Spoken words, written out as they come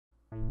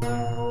Welcome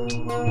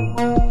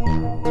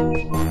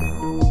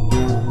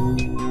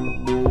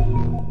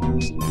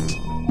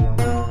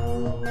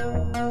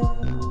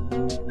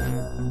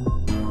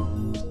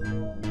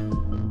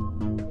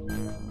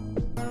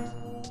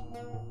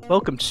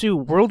to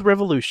World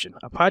Revolution,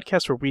 a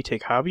podcast where we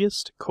take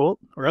hobbyist, cult,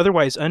 or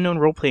otherwise unknown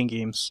role-playing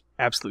games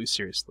absolutely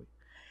seriously.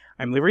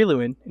 I'm LeeRoy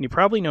Lewin, and you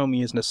probably know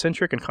me as an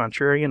eccentric and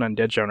contrarian on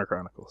Dead Genre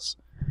Chronicles.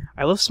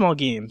 I love small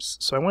games,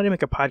 so I wanted to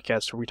make a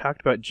podcast where we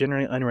talked about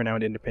generally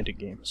unrenowned independent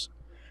games.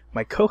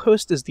 My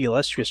co-host is the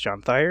illustrious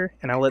John Thayer,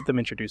 and I'll let them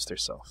introduce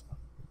themselves.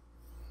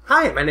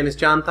 Hi, my name is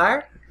John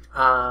Thayer.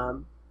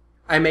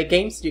 I make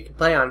games you can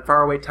play on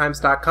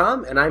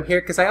farawaytimes.com, and I'm here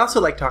because I also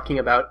like talking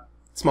about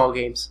small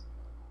games.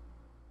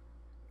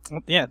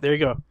 Yeah, there you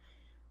go.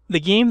 The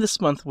game this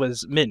month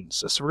was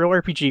Middens, a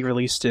surreal RPG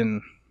released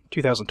in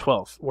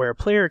 2012, where a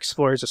player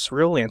explores a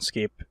surreal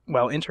landscape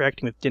while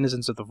interacting with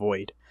denizens of the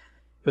void.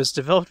 It was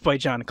developed by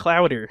John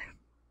Clowder,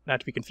 not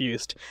to be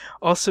confused,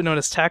 also known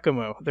as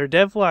Takamo. Their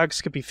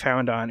devlogs could be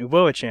found on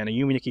Uboa-chan, a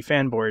Yume Nikki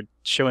fan board,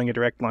 showing a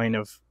direct line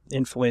of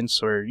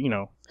influence, or,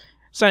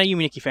 it's not a Yume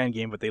Nikki fan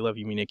game, but they love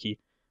Yume Nikki,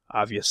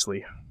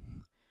 obviously.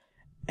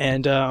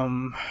 And,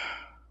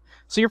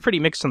 so you're pretty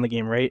mixed on the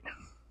game, right?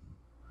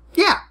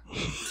 Yeah.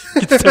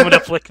 You can sum it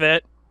up like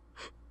that.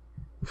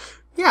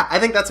 Yeah, I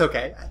think that's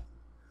okay.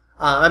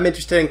 I'm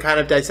interested in kind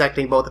of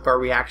dissecting both of our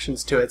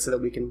reactions to it so that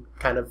we can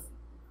kind of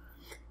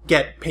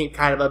paint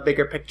kind of a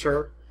bigger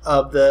picture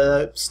of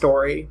the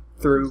story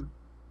through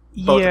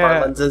both of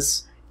our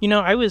lenses.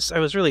 I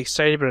was really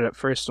excited about it at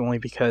first only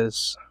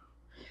because...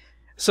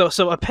 So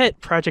a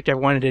pet project I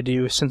wanted to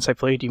do since I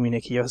played Yume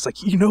Nikki, I was like,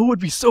 what would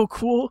be so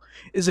cool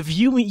is if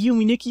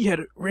Yume Nikki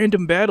had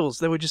random battles.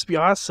 That would just be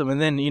awesome. And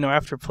then,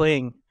 after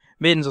playing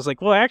Middens, I was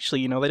like, well,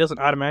 actually, that doesn't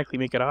automatically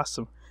make it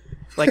awesome.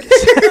 Like,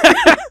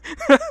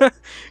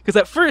 because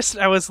at first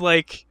I was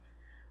like,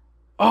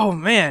 oh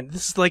man,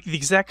 this is like the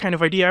exact kind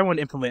of idea I want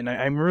to implement.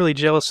 And I'm really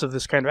jealous of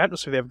this kind of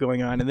atmosphere they have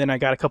going on. And then I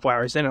got a couple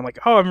hours in, and I'm like,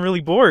 oh, I'm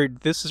really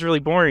bored. This is really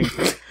boring.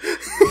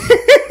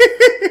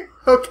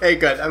 Okay,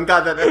 good. I'm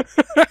glad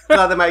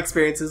that my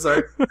experiences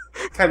are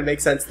kind of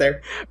make sense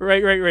there.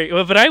 Right.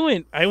 Well, but I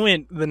went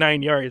the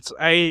 9 yards.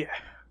 I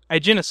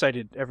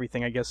genocided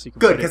everything, I guess you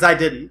could Good, because I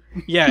didn't.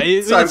 Yeah.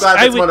 So I'm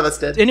glad that one of us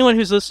did. Anyone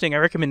who's listening, I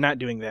recommend not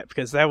doing that,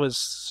 because that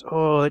was,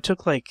 it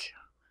took like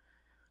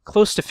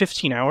close to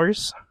 15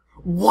 hours.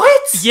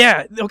 What?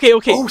 Yeah, okay.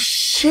 Oh,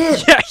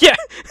 shit. Yeah.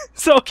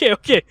 So,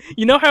 okay.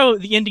 You know how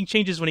the ending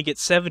changes when you get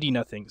 70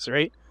 nothings,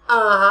 right?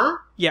 Uh-huh.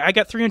 Yeah, I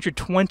got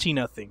 320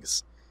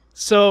 nothings.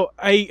 So,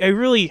 I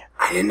really...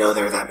 I didn't know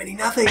there were that many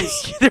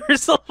nothings.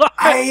 There's a lot.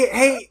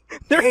 Hey.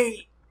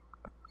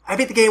 I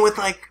beat the game with,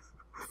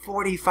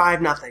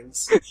 45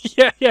 nothings.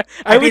 Yeah.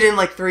 I beat it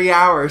in 3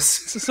 hours.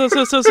 So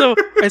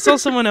I saw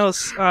someone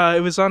else,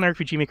 it was on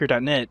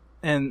rpgmaker.net,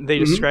 and they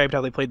described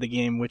how they played the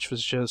game, which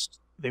was just,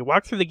 they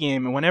walked through the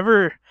game, and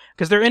whenever,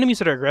 because there are enemies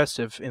that are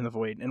aggressive in the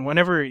Void, and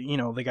whenever,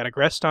 they got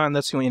aggressed on,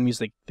 that's the only enemies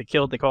they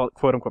killed. They call it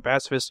quote-unquote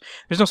pacifist.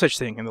 There's no such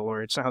thing in the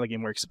lore. It's not how the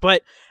game works.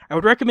 But I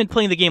would recommend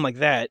playing the game like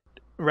that,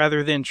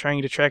 rather than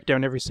trying to track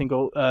down every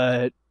single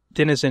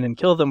denizen and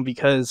kill them,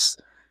 because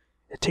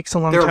it takes a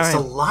long time. There's a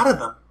lot of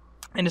them.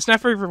 And it's not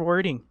very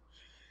rewarding.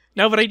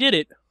 No, but I did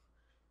it.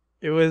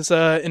 It was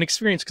an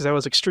experience because I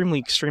was extremely,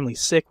 extremely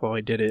sick while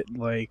I did it.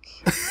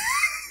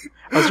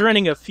 I was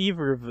running a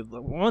fever of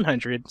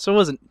 100, so it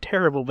wasn't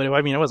terrible, but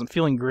I wasn't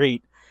feeling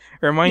great.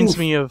 It reminds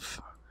me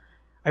of...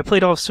 I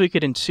played all of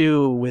Suikoden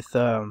 2 with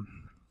a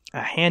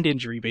hand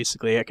injury,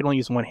 basically. I could only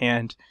use one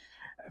hand.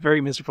 A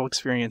very miserable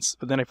experience.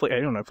 But then I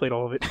played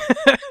all of it.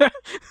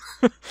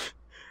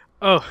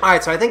 Oh. All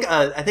right, so I think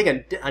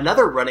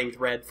another running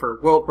thread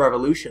for World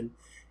Revolution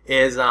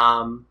is,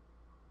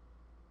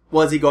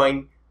 was he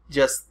going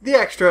just the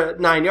extra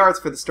 9 yards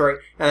for the story,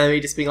 and then me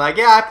just being like,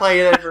 yeah, I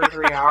played it for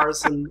 3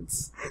 hours, and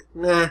it's,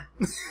 nah.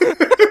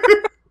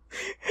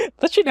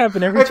 That shouldn't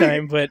happen every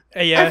time, but,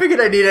 yeah. I figured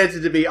I needed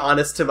to be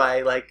honest to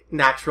my,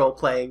 natural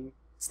playing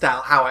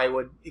style, how I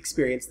would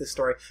experience this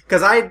story.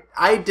 Because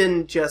I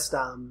didn't just,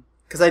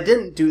 because I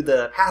didn't do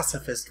the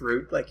pacifist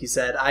route, like you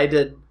said.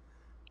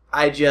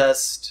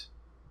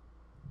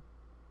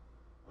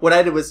 What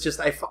I did was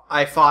just,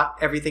 I fought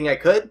everything I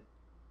could,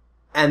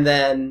 and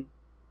then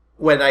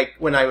when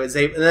I was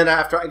able, and then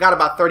after I got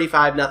about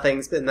 35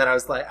 nothings, and then I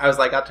was like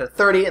got to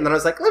 30, and then I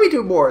was like, let me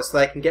do more so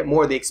that I can get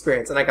more of the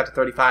experience, and I got to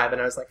 35,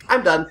 and I was like,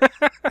 I'm done.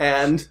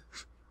 And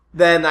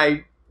then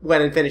I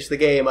went and finished the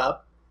game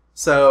up.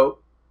 So,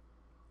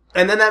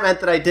 and then that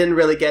meant that I didn't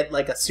really get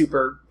a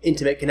super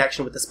intimate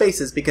connection with the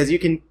spaces, because you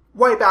can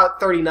wipe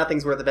out 30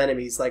 nothings worth of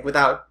enemies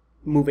without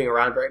moving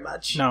around very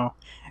much. No.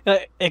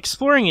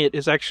 Exploring it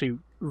is actually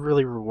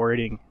really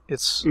rewarding.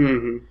 It's...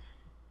 Mm-hmm.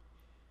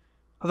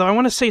 Although I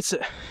want to say it's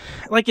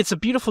a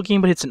beautiful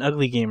game, but it's an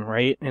ugly game,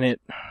 right? And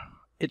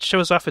it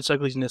shows off its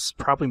ugliness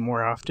probably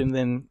more often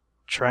than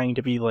trying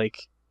to be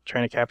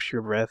trying to capture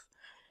your breath.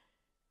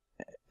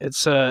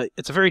 It's a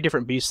very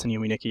different beast than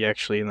Yume Nikki,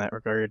 actually, in that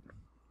regard.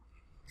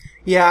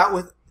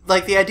 Yeah,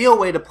 like the ideal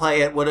way to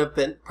play it would have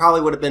been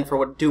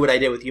do what I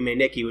did with Yume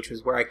Nikki, which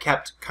was where I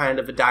kept kind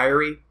of a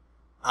diary,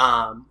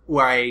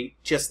 where I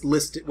just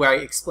where I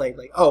explained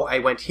like, oh, I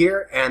went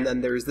here, and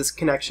then there's this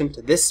connection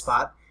to this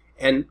spot,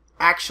 and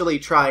actually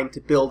trying to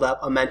build up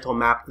a mental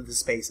map of the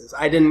spaces.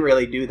 I didn't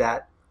really do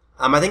that.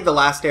 I think the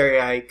last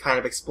area I kind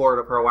of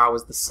explored for a while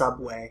was the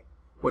subway,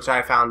 which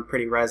I found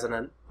pretty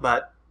resonant,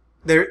 but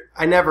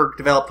I never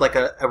developed like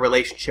a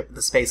relationship with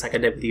the space like I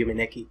did with Yume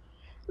Nikki.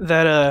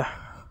 That,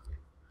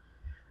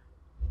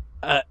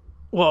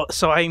 well,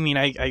 so I mean,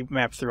 I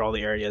mapped through all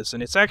the areas,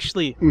 and it's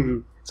actually,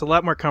 it's a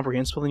lot more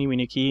comprehensible than Yume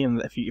Nikki,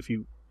 and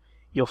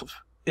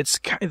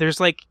there's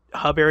like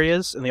hub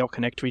areas, and they all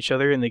connect to each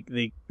other, and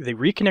they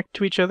reconnect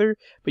to each other,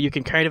 but you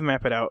can kind of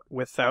map it out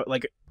without,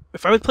 like,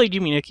 if I would play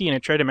Yume Nikki and I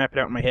tried to map it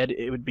out in my head,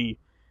 it would be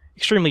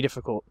extremely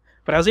difficult.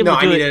 But I was able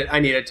to do it.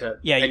 I needed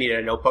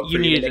a notebook. You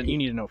need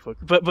a notebook.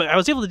 But I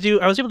was able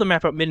to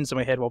map out Middens in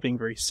my head while being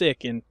very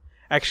sick, and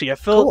actually I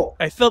felt,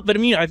 but I felt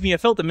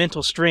the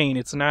mental strain.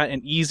 It's not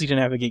an easy to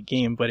navigate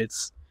game, but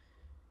it's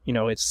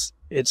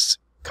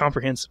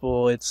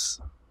comprehensible. It's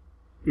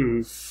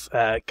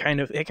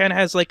kind of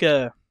has like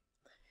it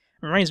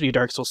reminds me of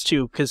Dark Souls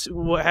 2, because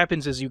what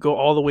happens is you go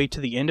all the way to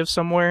the end of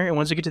somewhere, and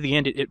once you get to the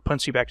end, it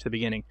punts you back to the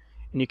beginning.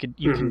 And you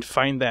can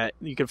find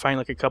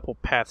like a couple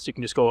paths you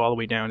can just go all the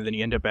way down, and then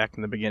you end up back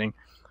in the beginning.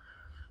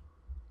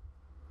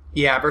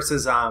 Yeah,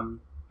 versus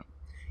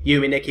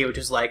Yume Nikki, which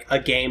is like a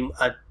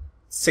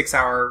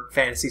 6-hour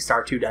Phantasy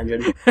Star 2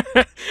 dungeon.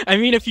 I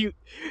mean, if you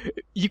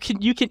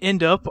can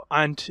end up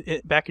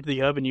back into the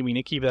hub in Yume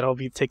Nikki, that'll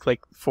take like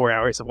 4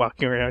 hours of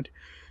walking around.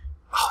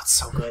 Oh, it's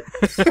so good.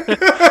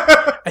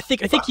 I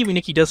think Yume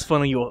Nikki does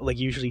funnel you like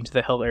usually into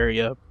the hell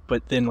area,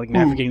 but then like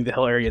navigating the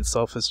hell area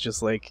itself is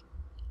just like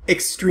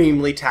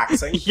extremely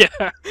taxing.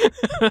 Yeah.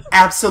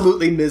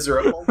 Absolutely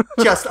miserable.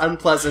 Just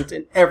unpleasant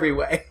in every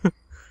way.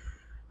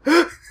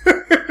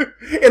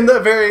 In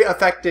the very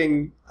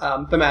affecting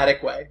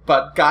thematic way,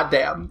 but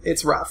goddamn,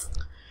 it's rough.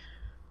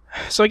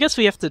 So I guess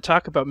we have to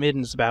talk about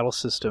Middens' battle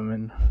system,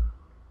 and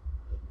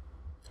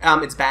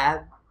it's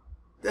bad.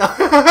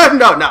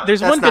 No.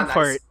 There's one good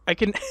part. I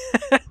can.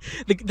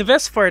 the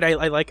best part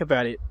I like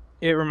about it.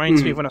 It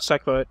reminds me of when I was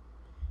talking about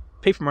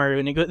Paper Mario,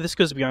 and this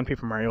goes beyond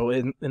Paper Mario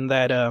in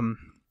that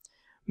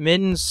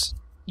Middens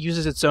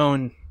uses its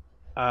own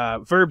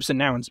verbs and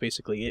nouns.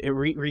 Basically, it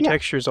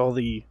retextures all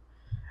the.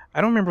 I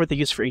don't remember what they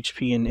use for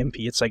HP and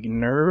MP. It's like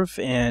nerve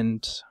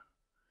and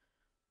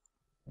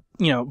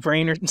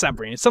brain, or it's not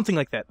brain. It's something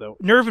like that though.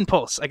 Nerve and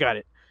pulse. I got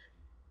it.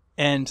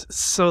 And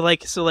so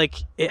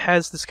it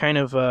has this kind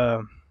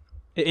of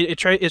it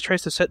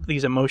tries to set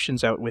these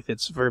emotions out with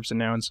its verbs and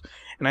nouns,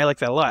 and I like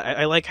that a lot.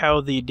 I like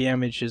how the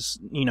damage is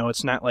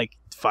it's not like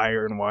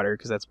fire and water,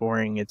 because that's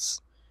boring.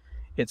 It's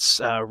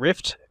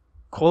rift,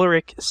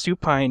 choleric,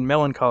 supine,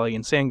 melancholy,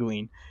 and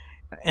sanguine.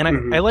 And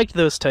I liked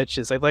those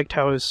touches. I liked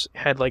how it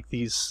had like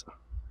these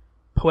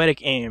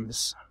poetic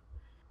aims.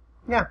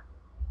 Yeah.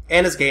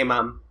 And his game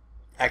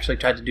actually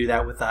tried to do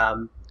that with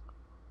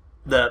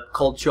the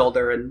cold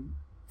shoulder and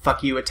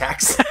fuck you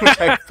attacks, which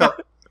I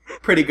felt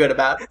pretty good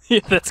about.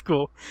 Yeah, that's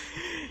cool.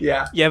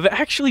 Yeah. Yeah, but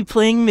actually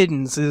playing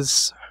Middens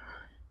is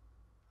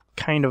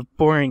kind of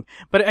boring.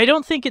 But I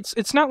don't think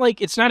it's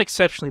not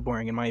exceptionally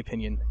boring in my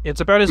opinion. It's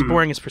about as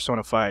boring as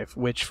Persona 5,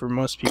 which for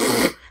most people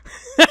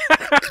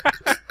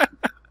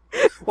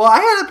Well,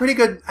 I had a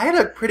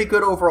pretty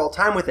good overall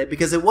time with it,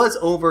 because it was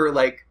over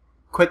like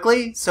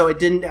quickly, so it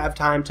didn't have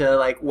time to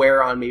like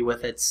wear on me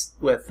with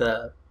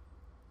the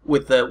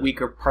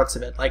weaker parts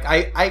of it. Like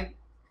I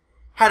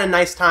had a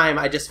nice time.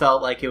 I just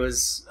felt like it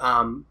was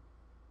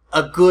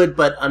a good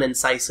but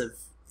unincisive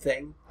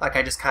thing. Like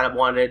I just kind of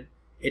wanted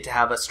it to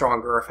have a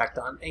stronger effect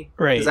on me.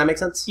 Right. Does that make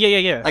sense?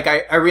 Yeah. Like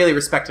I really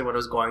respected what it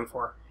was going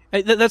for.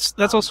 That's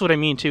also what I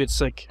mean too. It's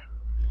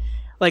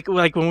like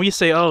when we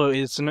say, oh,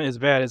 it's not as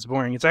bad as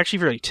boring, it's actually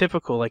very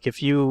typical. Like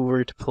if you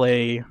were to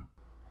play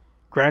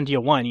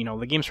Grandia 1,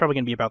 the game's probably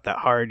going to be about that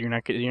hard. You're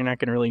not going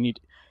to really need,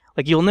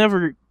 like, you'll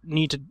never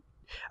need to.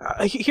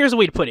 Here's a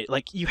way to put it: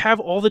 like you have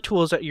all the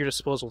tools at your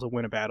disposal to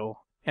win a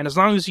battle, and as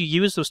long as you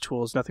use those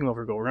tools, nothing will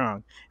ever go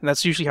wrong. And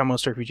that's usually how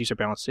most RPGs are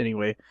balanced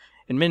anyway.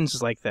 And Middens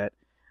is like that.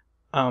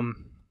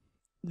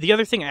 The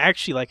other thing I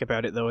actually like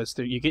about it though is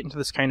that you get into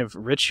this kind of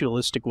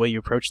ritualistic way you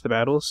approach the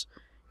battles.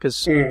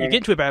 Because you get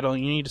into a battle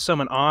and you need to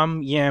summon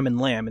Yam,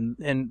 and Lamb,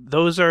 and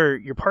those are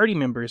your party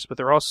members, but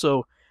they're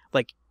also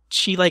like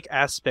chi-like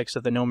aspects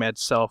of the nomad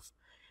self,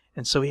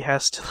 and so he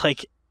has to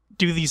like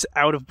do these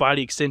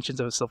out-of-body extensions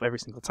of himself every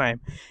single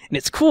time, and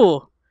it's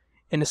cool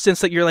in the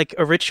sense that you're like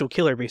a ritual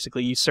killer.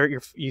 Basically, you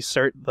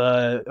start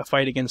a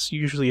fight against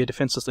usually a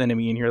defenseless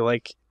enemy, and you're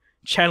like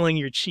channeling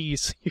your chi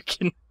so you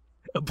can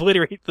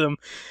obliterate them.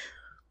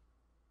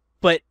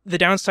 But the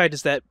downside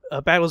is that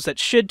battles that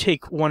should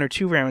take 1 or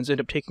 2 rounds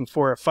end up taking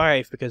 4 or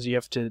 5, because you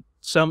have to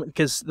summon,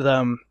 because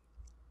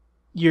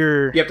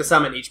you have to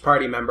summon each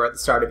party member at the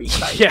start of each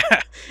fight. Yeah,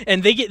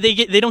 and they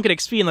don't get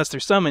XP unless they're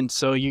summoned,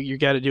 so you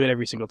got to do it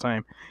every single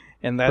time,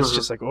 and that's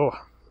just like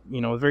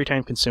very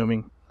time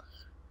consuming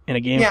in a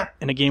game. Yeah.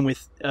 In a game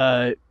with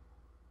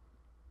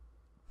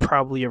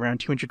probably around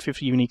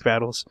 250 unique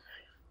battles.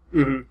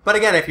 Mm-hmm. But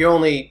again, if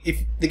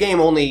the game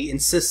only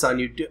insists on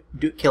you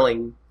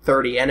killing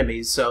 30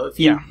 enemies, so if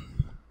you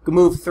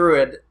move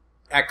through it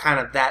at kind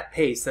of that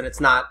pace, then it's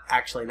not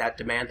actually that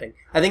demanding.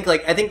 I think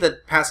the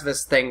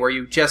pacifist thing where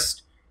you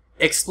just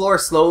explore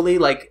slowly,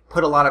 like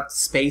put a lot of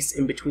space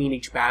in between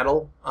each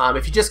battle.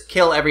 If you just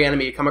kill every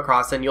enemy you come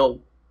across, then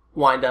you'll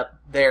wind up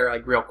there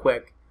like real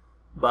quick.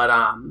 But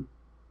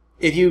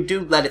if you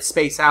do let it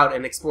space out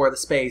and explore the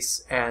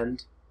space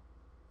and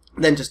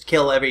then just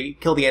kill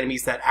the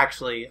enemies that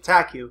actually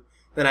attack you,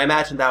 then I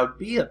imagine that would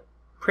be a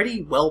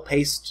pretty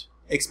well-paced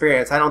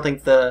experience. I don't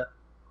think the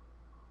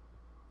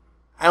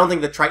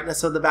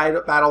triteness of the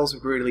battles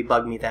would really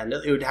bug me then.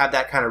 It would have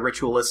that kind of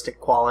ritualistic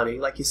quality,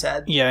 like you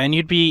said. Yeah, and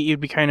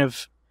you'd kind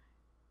of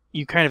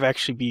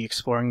actually be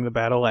exploring the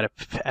battle at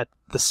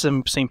the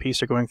same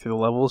pace you're going through the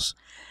levels.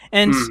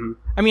 And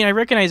I mean, I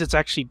recognize it's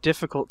actually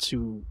difficult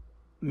to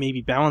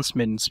maybe balance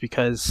Middens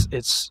because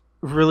it's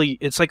really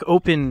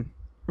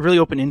really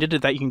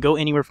open-ended, that you can go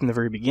anywhere from the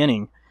very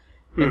beginning.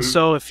 And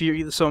so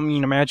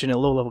imagine a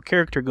low-level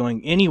character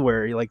going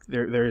anywhere. Like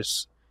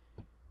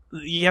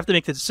you have to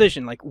make the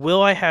decision, like,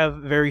 will I have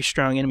very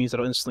strong enemies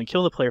that'll instantly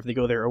kill the player if they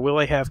go there, or will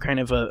I have kind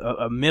of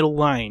a middle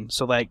line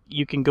so that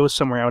you can go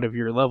somewhere out of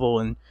your level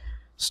and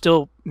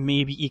still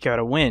maybe eke out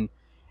a win?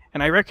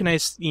 And I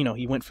recognize,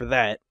 he went for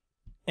that.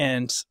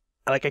 And,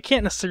 like, I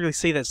can't necessarily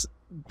say that's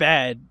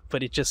bad,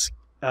 but it just,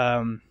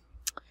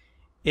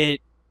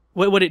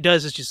 what it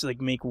does is just,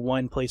 like, make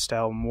one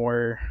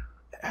playstyle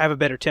have a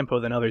better tempo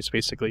than others,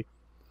 basically.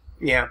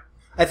 Yeah.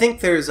 I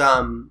think there's,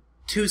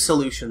 two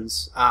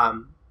solutions,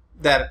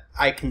 that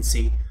I can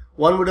see.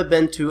 One would have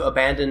been to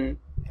abandon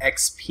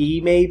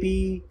XP,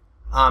 maybe,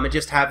 and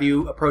just have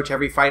you approach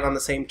every fight on the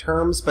same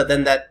terms, but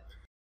then that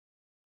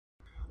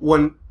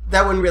wouldn't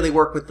really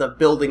work with the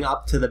building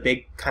up to the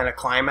big kind of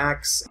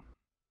climax.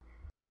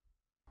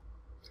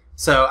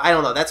 So, I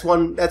don't know, that's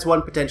one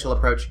potential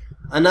approach.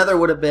 Another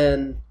would have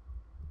been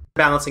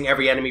balancing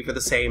every enemy for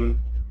the same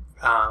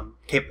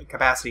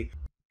capacity.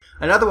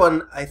 Another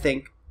one, I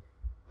think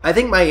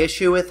my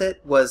issue with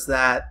it was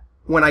that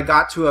when I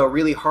got to a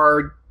really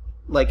hard,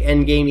 like,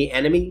 endgamey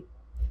enemy,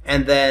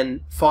 and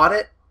then fought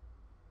it,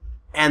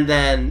 and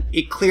then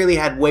it clearly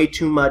had way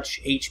too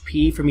much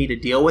HP for me to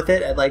deal with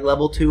it at, like,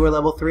 level 2 or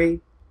level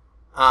 3.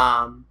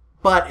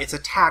 But its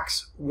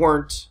attacks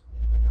weren't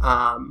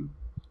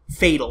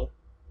fatal.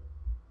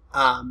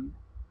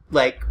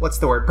 Like, what's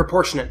the word?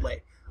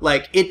 Proportionately.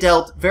 Like, it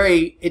dealt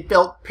pretty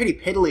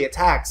piddly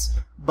attacks,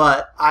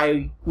 but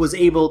I was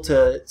able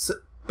to...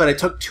 But it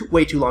took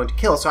way too long to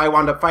kill, so I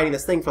wound up fighting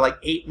this thing for like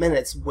 8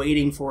 minutes,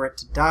 waiting for it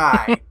to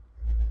die,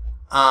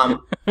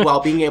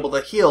 while being able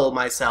to heal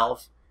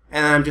myself.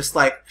 And I'm just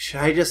like, should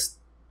I just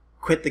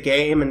quit the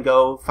game and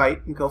go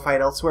fight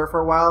elsewhere for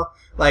a while?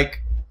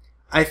 Like,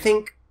 I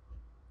think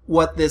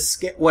what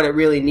it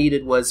really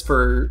needed was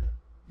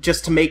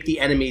just to make the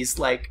enemies,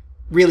 like,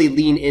 really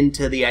lean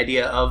into the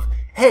idea of,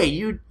 hey,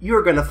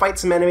 you're going to fight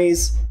some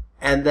enemies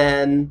and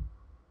then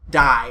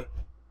die.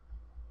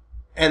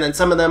 And then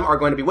some of them are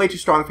going to be way too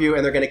strong for you,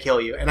 and they're going to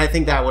kill you. And I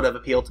think that would have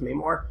appealed to me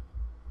more.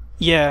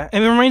 Yeah,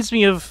 and it reminds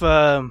me of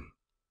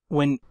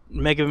when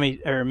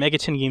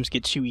Megaton games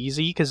get too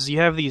easy, because you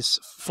have these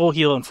full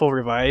heal and full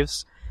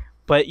revives,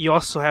 but you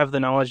also have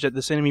the knowledge that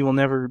this enemy will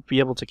never be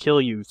able to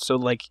kill you. So,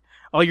 like,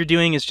 all you're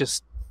doing is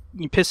just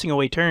pissing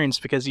away turns,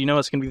 because you know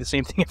it's going to be the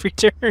same thing every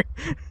turn.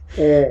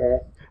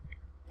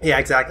 Yeah,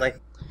 exactly.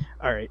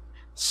 Alright,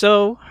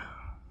 so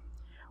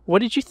what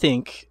did you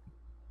think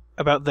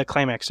about the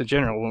climax in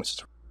general?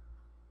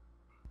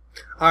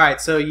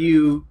 Alright, so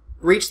you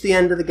reach the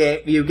end of the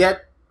game. You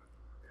get...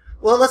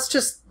 Well, let's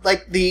just...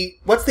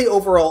 What's the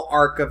overall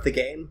arc of the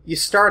game? You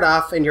start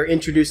off and you're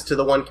introduced to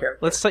the one character.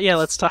 Let's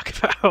talk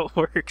about how it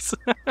works.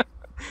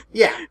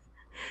 Yeah.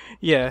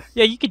 Yeah,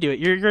 you can do it.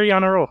 You're already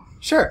on a roll.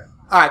 Sure.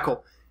 Alright,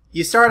 cool.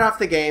 You start off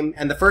the game,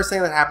 and the first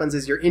thing that happens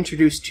is you're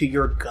introduced to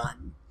your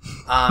gun.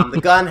 The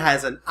gun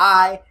has an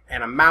eye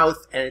and a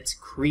mouth, and it's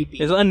creepy.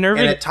 It's an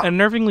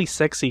unnervingly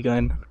sexy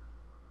gun.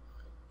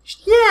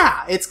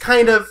 Yeah, it's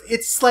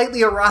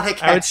slightly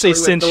erotic. I would say with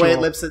sensual. The way it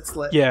licks its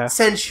lips. Yeah,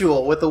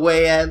 sensual with the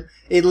way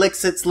it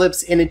licks its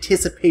lips in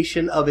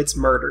anticipation of its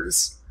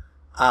murders,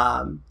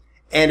 and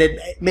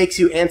it makes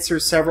you answer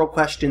several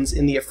questions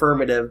in the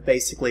affirmative.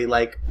 Basically,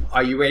 like,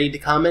 "Are you ready to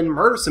come and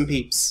murder some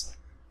peeps?"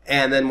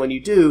 And then when you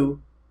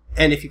do,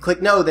 and if you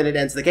click no, then it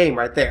ends the game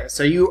right there.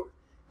 So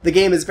the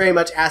game is very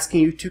much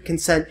asking you to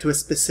consent to a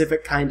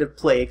specific kind of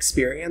play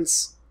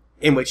experience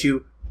in which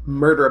you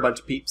murder a bunch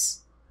of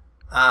peeps.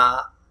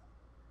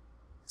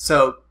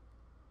 So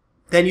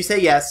then you say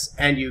yes,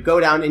 and you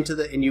go down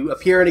and you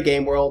appear in a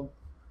game world,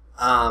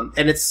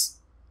 and it's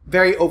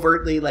very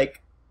overtly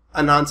like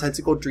a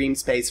nonsensical dream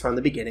space from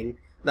the beginning.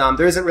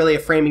 There isn't really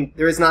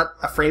there is not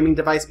a framing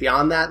device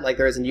beyond that, like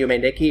there is in Yume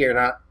Nikki. You're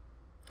not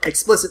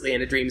explicitly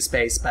in a dream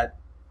space, but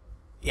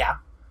yeah.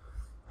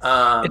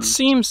 It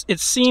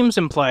seems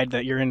implied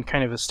that you're in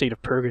kind of a state of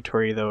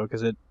purgatory, though,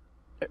 because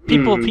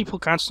people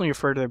constantly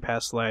refer to their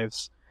past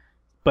lives.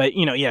 But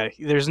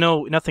there's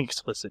nothing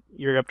explicit.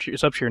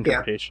 It's up to your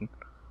interpretation.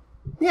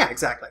 Yeah,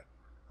 exactly.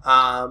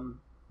 And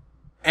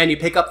you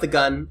pick up the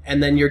gun,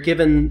 and then you're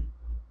given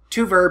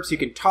 2 verbs. You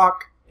can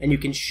talk and you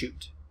can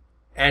shoot.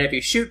 And if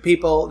you shoot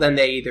people, then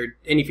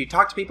and if you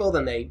talk to people,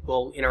 then they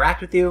will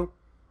interact with you.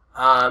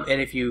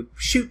 And if you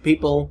shoot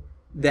people,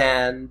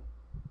 then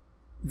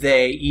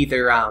they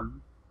either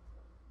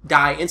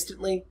die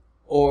instantly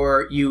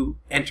or you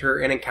enter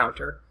an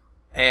encounter.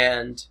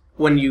 And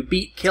when you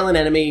kill an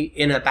enemy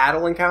in a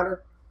battle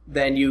encounter,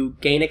 then you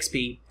gain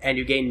XP and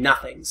you gain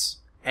nothings.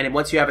 And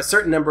once you have a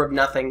certain number of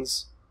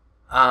nothings,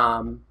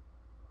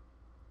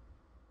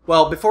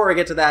 well, before I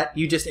get to that,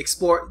 you just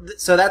explore.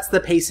 So that's the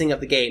pacing of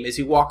the game, is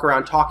you walk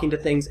around talking to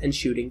things and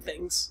shooting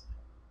things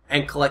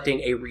and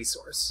collecting a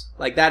resource.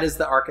 Like, that is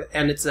the arc,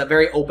 and it's a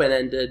very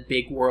open-ended,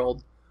 big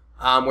world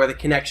where the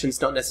connections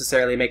don't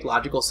necessarily make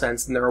logical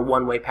sense, and there are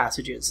one-way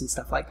passages and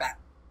stuff like that.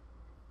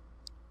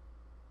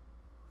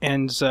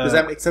 And does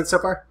that make sense so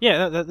far?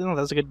 Yeah, that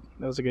was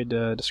a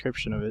good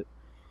description of it.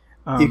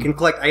 You can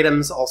collect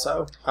items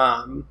also.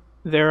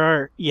 There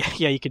are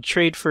you could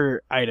trade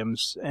for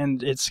items,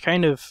 and it's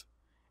kind of,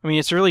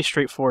 it's a really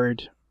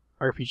straightforward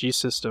RPG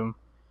system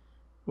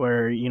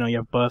where you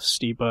have buffs,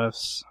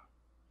 debuffs,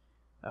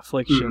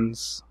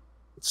 afflictions,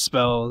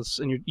 spells,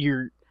 and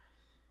you're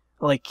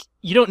like,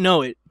 you don't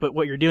know it, but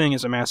what you're doing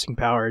is amassing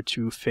power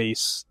to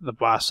face the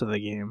boss of the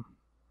game.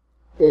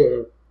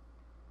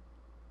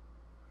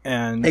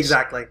 And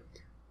exactly.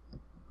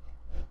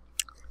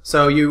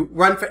 So you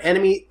run for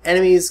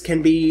enemies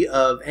can be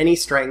of any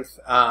strength.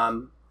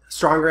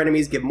 Stronger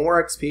enemies give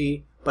more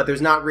XP, but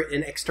there's not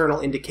an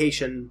external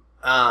indication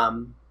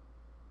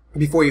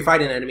before you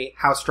fight an enemy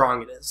how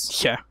strong it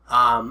is. Yeah.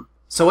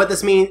 So what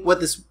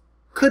this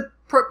could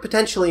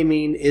potentially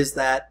mean is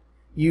that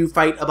you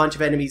fight a bunch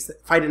of enemies,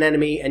 fight an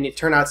enemy, and it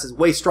turns out it's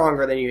way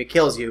stronger than you, it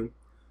kills you.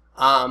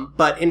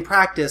 But in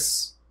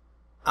practice,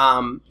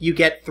 you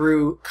get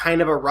through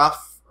kind of a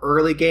rough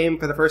early game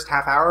for the first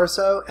half hour or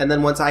so, and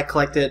then once I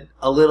collected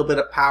a little bit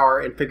of power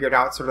and figured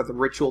out sort of the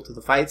ritual to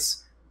the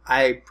fights,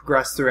 I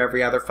progressed through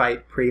every other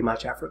fight pretty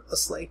much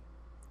effortlessly.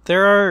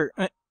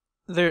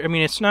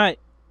 It's not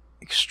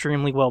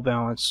extremely well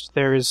balanced.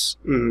 There's,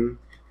 in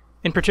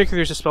particular,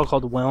 there's a spell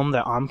called Whelm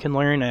that can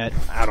learn at,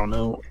 I don't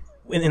know,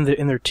 in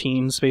their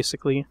teens,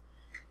 basically.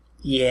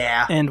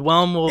 Yeah. And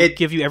Whelm will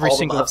give you every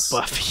single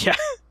buff. Yeah.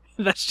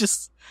 That's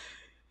just...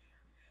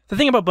 The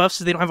thing about buffs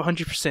is they don't have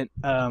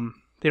 100%...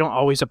 they don't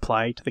always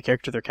apply to the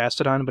character they're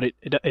casted on, but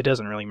it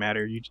doesn't really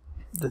matter.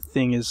 The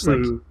thing is,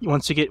 like,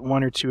 once you get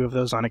 1 or 2 of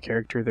those on a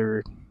character,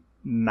 they're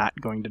not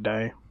going to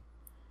die.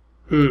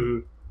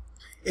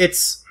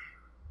 It's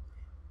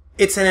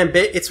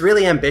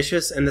really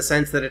ambitious in the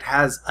sense that it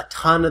has a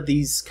ton of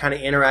these kind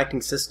of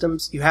interacting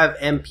systems. You have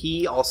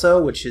MP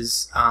also, which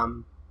is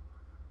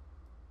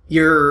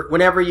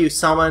whenever you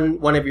summon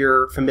one of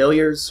your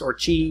familiars or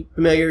chi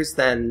familiars,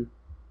 then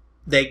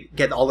they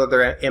get all of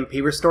their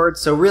MP restored.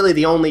 So really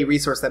the only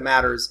resource that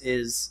matters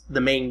is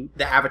the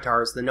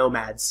avatars, the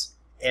nomads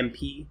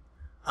MP,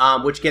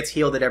 which gets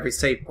healed at every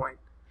save point.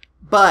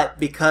 But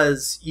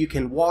because you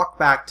can walk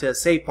back to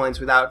save points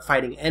without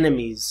fighting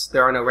enemies,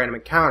 there are no random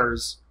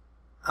encounters,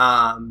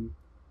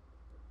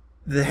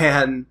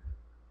 then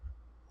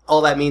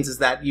all that means is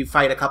that you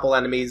fight a couple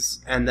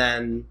enemies and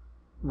then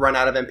run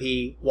out of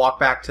MP, walk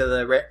back to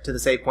the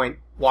save point,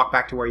 walk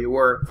back to where you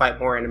were, fight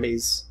more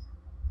enemies.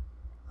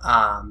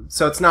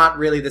 So it's not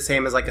really the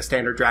same as like a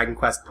standard Dragon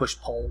Quest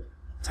push-pull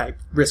type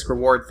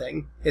risk-reward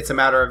thing. It's a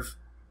matter of,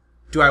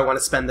 do I want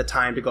to spend the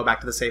time to go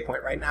back to the save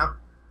point right now?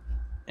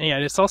 Yeah,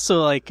 it's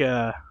also like,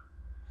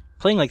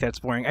 playing like that's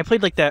boring. I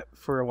played like that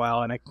for a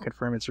while, and I can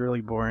confirm it's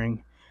really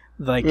boring.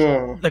 Like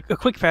a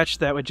quick patch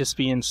that would just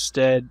be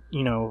instead,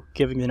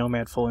 giving the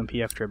Nomad full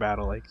MP after a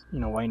battle. Like,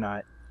 why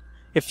not?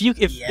 If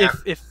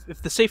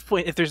the save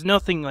point, if there's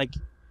nothing like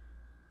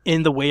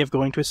in the way of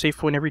going to a save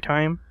point every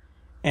time,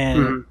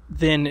 and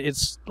then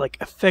it's like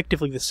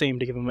effectively the same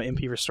to give them an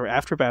MP restore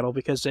after battle,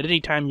 because at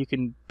any time you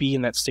can be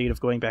in that state of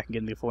going back and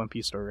getting the full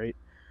MP store, right?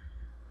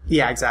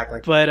 Yeah,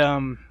 exactly. But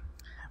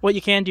what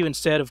you can do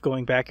instead of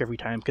going back every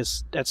time,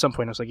 because at some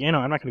point I was like, I'm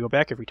not going to go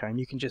back every time,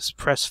 you can just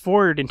press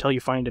forward until you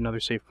find another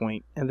save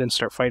point and then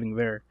start fighting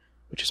there,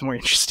 which is more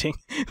interesting.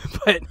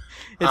 But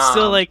it's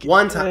still like...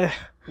 One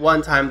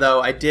time,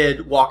 though, I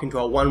did walk into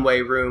a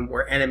one-way room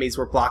where enemies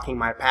were blocking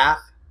my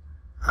path.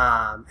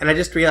 And I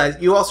just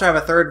realized you also have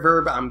a third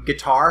verb,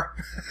 guitar,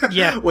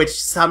 yeah,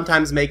 which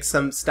sometimes makes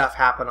some stuff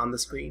happen on the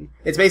screen.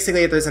 It's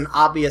basically if there's an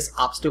obvious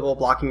obstacle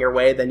blocking your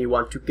way, then you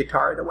want to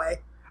guitar it away.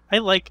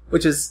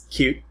 Which is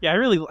cute. Yeah,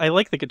 I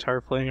like the guitar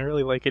playing. I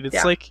really like it.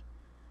 It's like,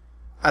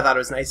 I thought it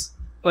was nice.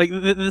 Like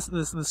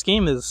this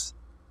game is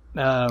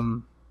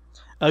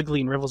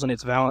ugly and revels in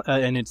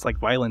its like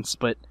violence,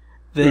 but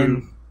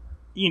then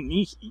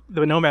the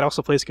Nomad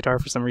also plays guitar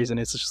for some reason.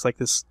 It's just like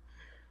this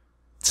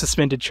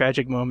suspended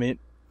tragic moment.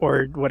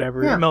 Or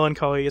whatever,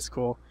 melancholy is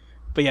cool,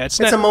 but yeah, it's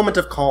a moment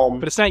of calm.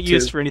 But it's not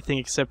used for anything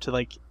except to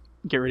like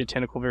get rid of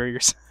tentacle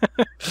barriers.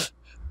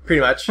 Pretty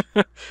much.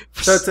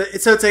 So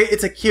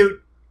it's a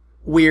cute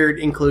weird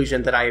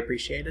inclusion that I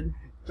appreciated.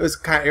 It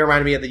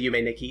reminded me of the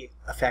Yume Nikki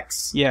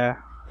effects. Yeah.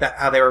 That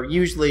how they were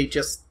usually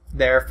just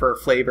there for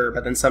flavor,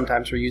 but then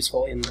sometimes were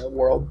useful in the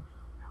world.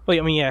 Well,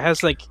 I mean, yeah, it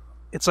has like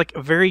it's like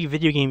a very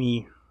video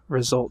gamey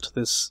result to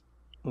this,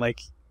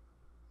 like,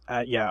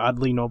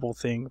 oddly noble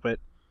thing, but.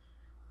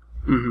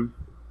 Mm-hmm.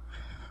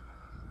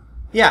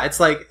 Yeah, it's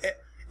like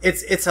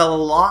it's a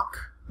lock.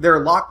 There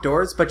are locked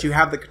doors, but you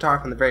have the guitar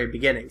from the very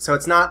beginning. So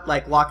it's not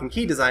like lock and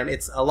key design.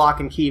 It's a lock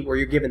and key where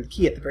you're given the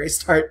key at the very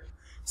start.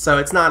 So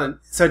it's not.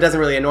 So it doesn't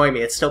really annoy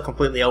me. It's still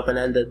completely open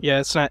ended. Yeah,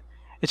 it's not.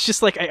 It's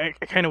just like I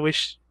kind of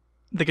wish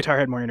the guitar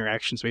had more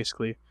interactions.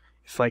 Basically,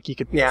 if like you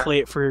could play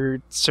it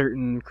for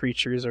certain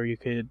creatures, or you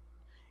could,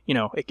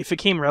 if it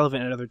came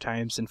relevant at other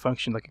times and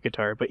functioned like a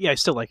guitar. But yeah, I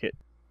still like it.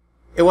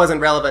 It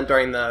wasn't relevant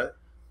during the.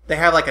 They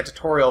have like a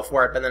tutorial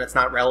for it, but then it's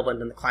not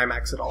relevant in the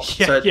climax at all.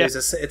 Yeah,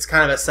 so it's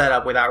kind of a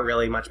setup without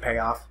really much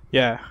payoff.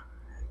 Yeah,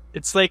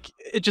 it's like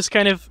it just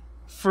kind of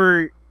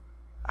for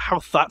how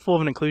thoughtful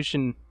of an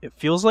inclusion it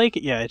feels like.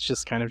 Yeah, it's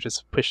just kind of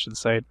just pushed to the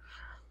side.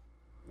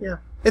 Yeah,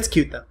 it's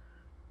cute though.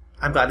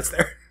 I'm glad it's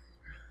there.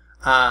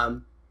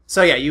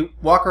 So yeah, you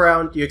walk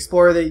around, you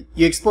explore this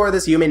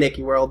Yume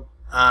Nikki world,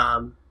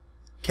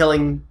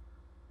 killing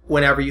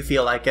whenever you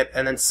feel like it,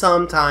 and then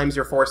sometimes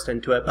you're forced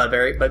into it,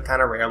 but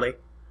kind of rarely.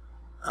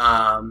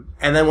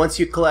 And then once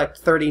you collect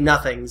 30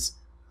 nothings,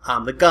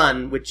 the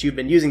gun, which you've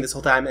been using this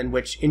whole time and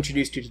which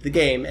introduced you to the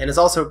game, and is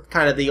also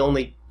kind of the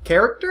only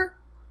character.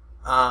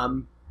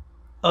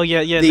 Oh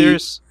yeah,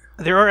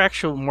 there are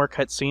actual more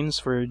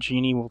cutscenes where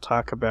Genie will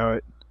talk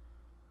about.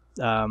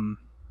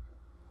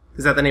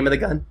 Is that the name of the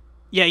gun?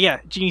 Yeah.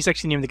 Genie's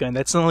actually the name of the gun.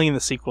 That's only in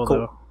the sequel,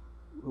 cool.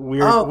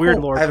 Though. Weird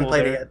lore. I haven't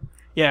played it yet.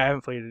 Yeah, I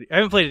haven't played it. I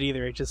haven't played it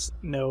either. I just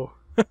know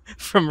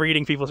from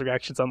reading people's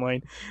reactions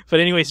online.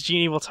 But anyways,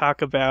 Genie will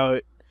talk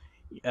about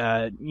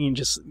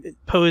just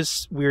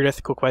pose weird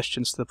ethical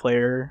questions to the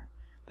player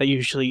that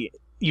usually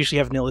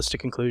have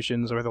nihilistic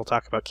conclusions, or they'll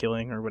talk about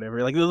killing or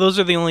whatever. Like those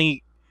are the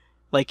only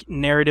like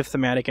narrative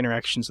thematic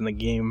interactions in the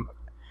game.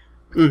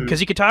 Because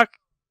you could talk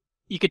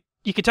to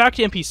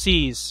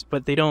NPCs,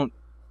 but they don't.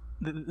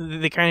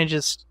 They kind of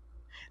just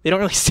they don't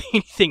really say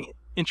anything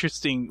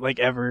interesting like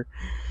ever.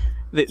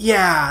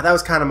 Yeah, that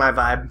was kind of my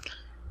vibe.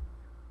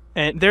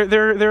 And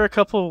there are a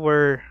couple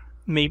where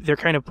maybe they're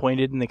kind of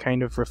pointed and they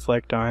kind of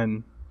reflect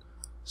on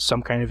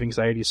some kind of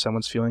anxiety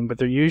someone's feeling, but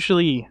they're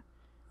usually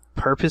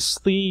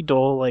purposely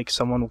dull. Like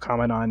someone will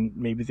comment on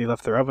maybe they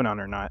left their oven on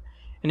or not,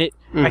 and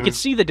I could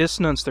see the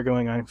dissonance they're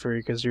going on for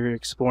because you're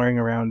exploring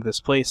around this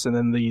place, and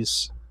then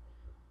these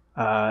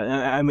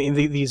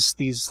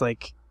these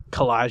like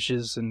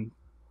collages and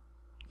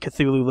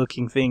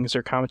Cthulhu-looking things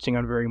are commenting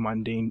on very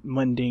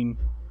mundane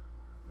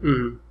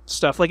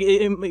stuff. Like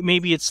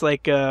maybe it's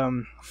like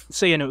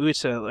say in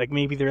Outa, like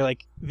maybe they're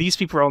like these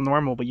people are all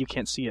normal, but you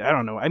can't see it. I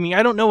don't know. I mean,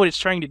 I don't know what it's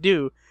trying to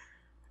do,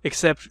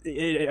 except I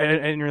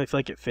didn't really feel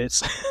like it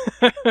fits.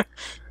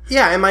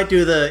 Yeah, it might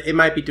be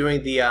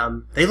doing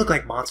the they look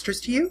like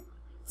monsters to you,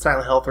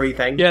 Silent Hill 3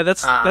 thing. Yeah,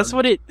 that's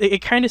what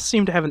it kind of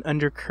seemed to have an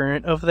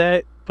undercurrent of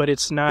that, but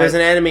it's not. There's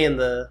an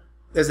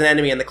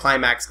enemy in the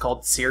climax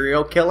called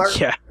Serial Killer.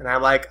 Yeah, and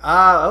I'm like,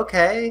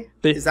 okay,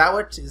 is that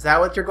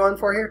what you're going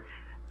for here?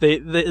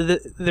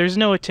 There's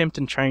no attempt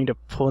in trying to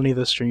pull any of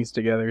those strings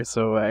together,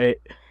 so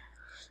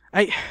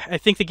I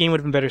think the game would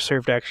have been better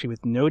served actually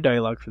with no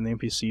dialogue from the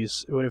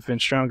NPCs. It would have been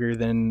stronger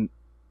than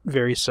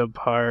very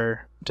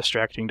subpar,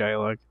 distracting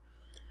dialogue,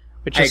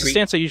 which is a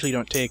stance I usually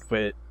don't take,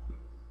 but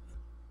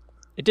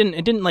it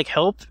didn't like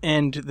help.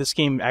 And this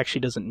game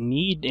actually doesn't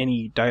need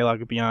any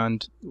dialogue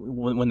beyond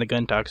when the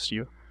gun talks to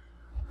you.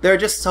 There are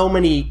just so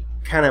many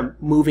kind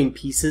of moving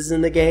pieces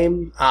in the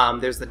game.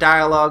 There's the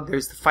dialogue,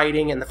 there's the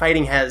fighting, and the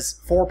fighting has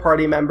 4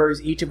 party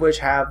members, each of which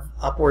have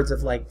upwards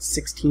of like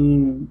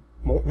 16,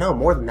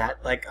 more than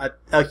that, like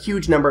a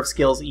huge number of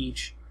skills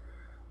each.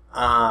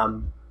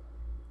 And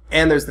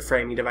there's the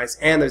framing device,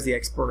 and there's the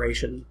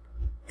exploration,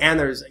 and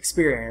there's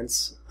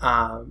experience.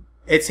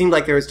 It seemed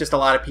like there was just a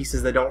lot of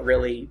pieces that don't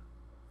really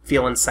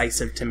feel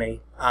incisive to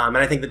me. And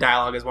I think the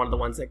dialogue is one of the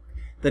ones that,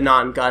 the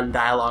non-gun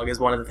dialogue is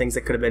one of the things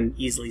that could have been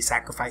easily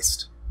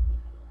sacrificed.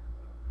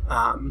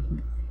 Does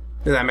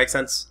that make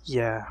sense?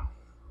 Yeah.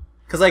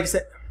 Because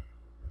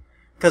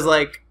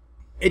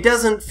it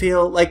doesn't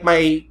feel like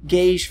my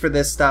gauge for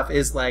this stuff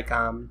is like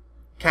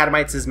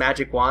Catamites'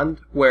 Magic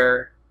Wand,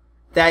 where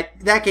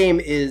that game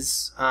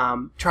is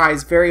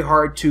tries very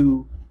hard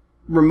to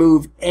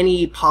remove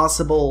any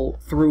possible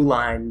through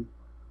line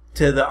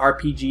to the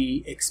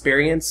RPG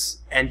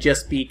experience and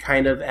just be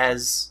kind of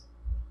as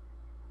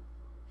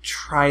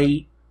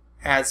trite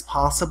as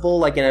possible,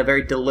 like in a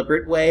very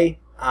deliberate way.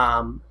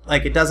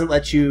 Like it doesn't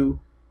let you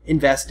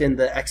invest in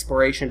the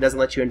exploration, it doesn't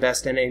let you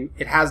invest in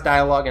it has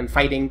dialogue and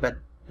fighting, but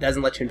it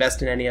doesn't let you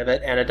invest in any of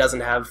it, and it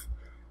doesn't have,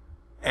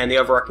 and the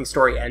overarching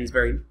story ends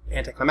very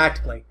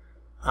anticlimactically.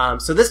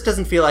 So this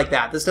doesn't feel like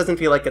that. This doesn't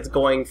feel like it's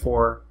going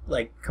for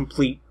like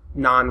complete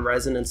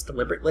non-resonance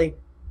deliberately.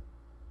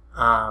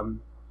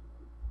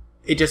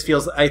 It just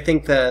feels, I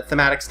think the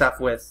thematic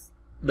stuff with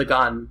the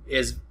gun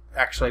is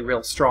actually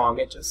real strong.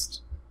 It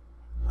just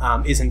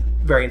isn't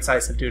very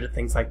incisive due to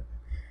things like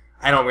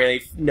I don't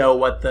really know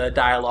what the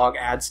dialogue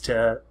adds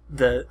to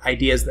the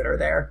ideas that are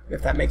there,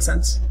 if that makes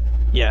sense.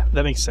 Yeah,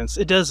 that makes sense.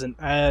 It doesn't.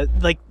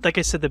 Like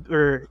I said,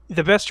 the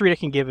best read I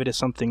can give it is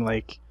something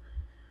like,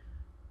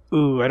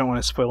 ooh, I don't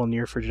want to spoil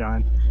Nier for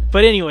John.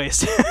 But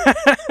anyways,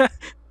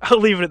 I'll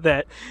leave it at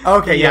that.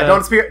 Okay, yeah,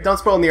 don't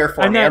spoil Nier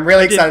for me. I'm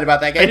really excited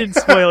about that game. I didn't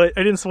spoil it.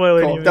 I didn't spoil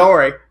it. Cool, don't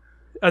worry.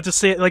 I'll just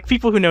say it. Like,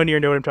 people who know Nier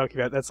know what I'm talking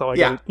about. That's all I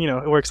got. You know,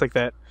 it works like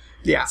that.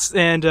 Yeah.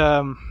 And,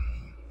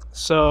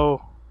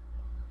 so...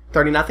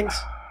 30 nothings?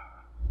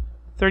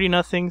 30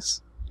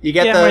 nothings. You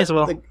get might as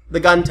well. The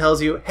gun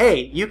tells you,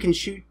 hey, you can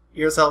shoot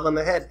yourself on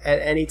the head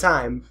at any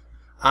time.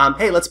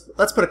 Hey, let's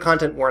put a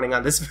content warning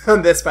on this,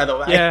 by the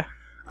way. Yeah.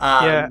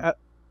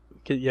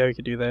 We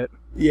could do that.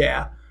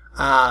 Yeah.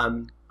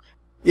 And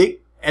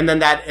then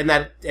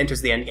that enters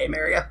the endgame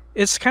area.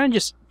 It's kind of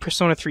just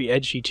Persona 3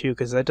 edgy, too,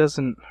 because that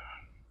doesn't...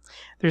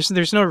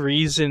 There's no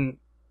reason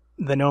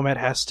the Nomad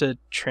has to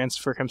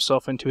transfer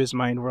himself into his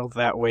mind world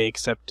that way,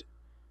 except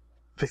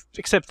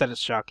that it's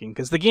shocking,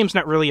 because the game's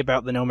not really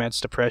about the Nomad's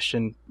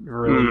depression,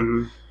 really.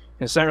 Mm-hmm.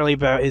 It's not really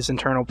about his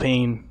internal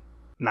pain,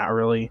 not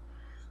really.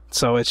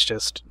 So it's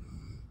just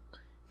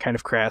kind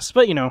of crass,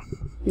 but you know.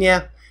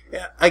 Yeah.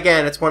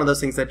 Again, it's one of those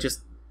things that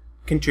just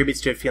contributes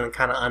to it feeling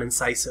kind of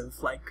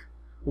unincisive. Like,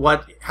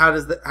 how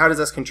does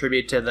this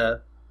contribute to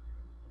the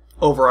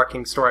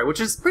overarching story, which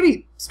is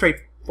pretty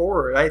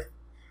straightforward.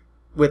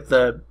 With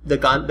the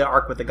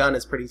arc with the gun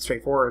is pretty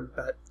straightforward,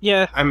 but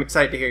yeah, I'm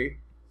excited to hear you.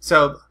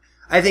 So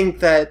I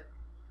think that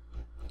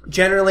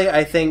generally,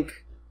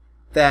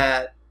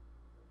 that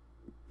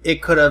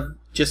it could have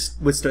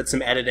just withstood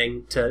some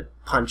editing to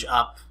punch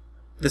up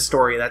the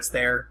story that's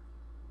there,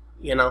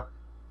 you know?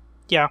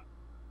 Yeah.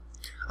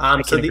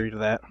 I can agree to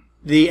that.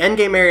 The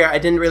endgame area, I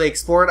didn't really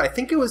explore it. I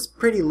think it was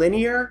pretty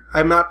linear.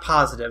 I'm not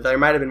positive. There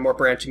might have been more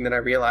branching than I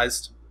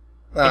realized.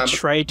 I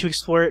tried to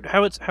explore it.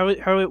 How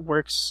it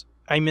works...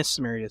 I miss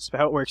some areas, but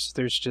how it works,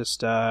 there's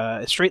just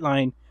a straight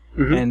line,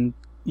 mm-hmm. and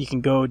you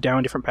can go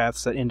down different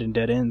paths that end in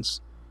dead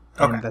ends,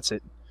 and that's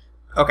it.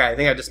 Okay, I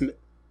think I just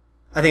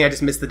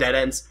missed the dead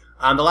ends.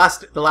 The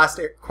last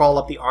crawl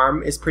up the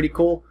arm is pretty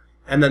cool,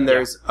 and then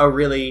there's a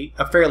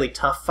fairly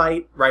tough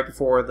fight right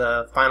before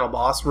the final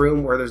boss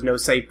room where there's no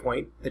save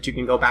point that you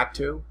can go back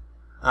to,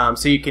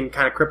 so you can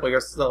kind of cripple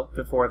yourself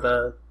before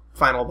the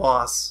final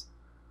boss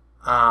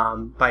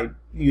by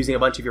using a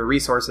bunch of your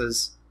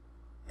resources.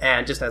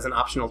 And just as an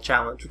optional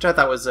challenge, which I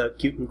thought was a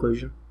cute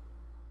conclusion.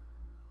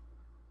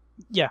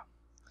 Yeah.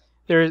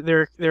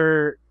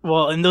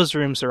 Well, in those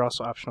rooms, there are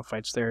also optional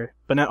fights there,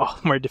 but not all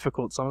of them are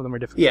difficult. Some of them are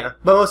difficult. Yeah,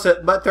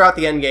 but throughout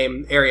the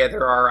endgame area,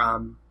 there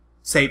are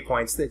save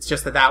points. It's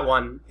just that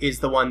one is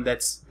the one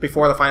that's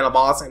before the final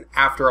boss and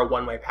after a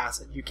one-way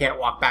passage. You can't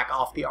walk back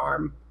off the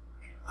arm,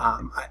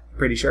 I'm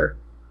pretty sure.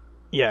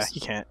 Yeah, you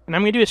can't. And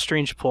I'm going to do a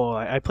strange pull.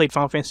 I played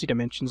Final Fantasy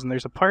Dimensions, and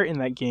there's a part in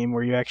that game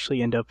where you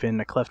actually end up in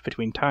a cleft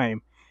between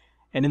time.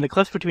 And in the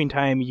cleft between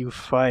time, you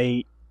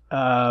fight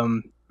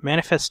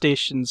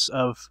manifestations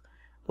of,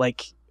 I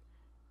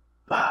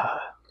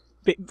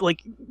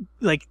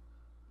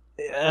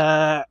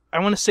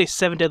want to say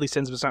 7 deadly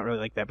sins, but it's not really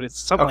like that. But it's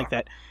something like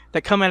that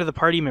come out of the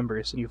party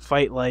members, and you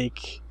fight what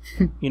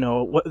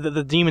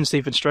the demons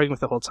they've been struggling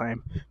with the whole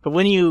time. But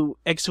when you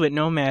exit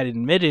Nomad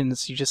and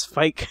Middens, you just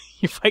fight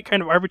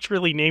kind of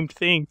arbitrarily named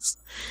things,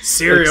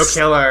 serial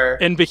killer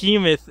and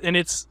Behemoth,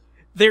 and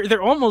they're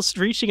almost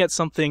reaching at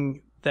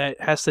something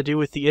that has to do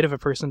with the id of a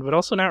person, but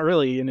also not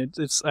really. And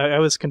I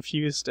was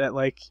confused at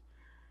what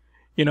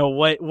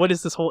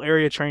is this whole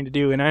area trying to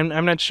do? And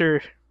I'm not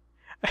sure.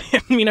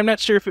 I'm not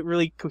sure if it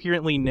really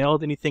coherently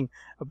nailed anything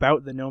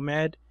about the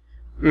Nomad.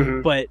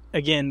 Mm-hmm. But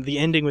again, the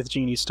ending with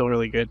Genie is still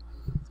really good.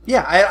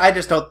 Yeah, I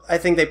just don't. I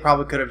think they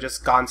probably could have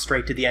just gone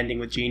straight to the ending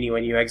with Genie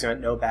when you exit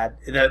Nomad.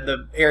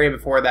 The area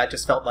before that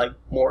just felt like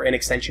more an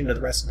extension of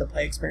the rest of the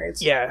play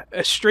experience. Yeah,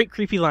 a straight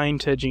creepy line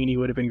to Genie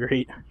would have been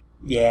great.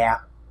 Yeah.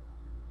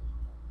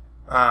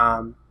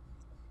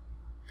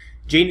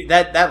 Genie,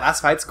 that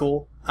last fight's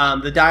cool.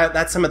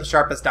 That's some of the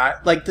sharpest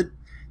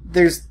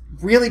there's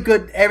really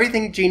good.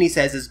 Everything Genie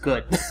says is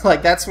good.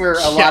 That's where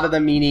a lot of the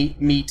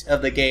meat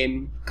of the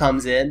game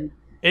comes in.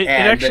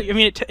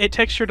 It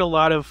textured a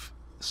lot of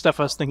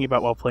stuff I was thinking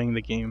about while playing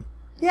the game.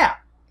 Yeah.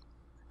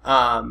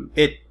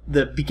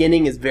 The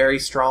beginning is very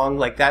strong.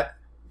 That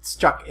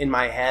stuck in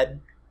my head.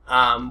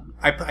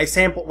 I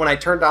sampled when I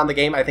turned on the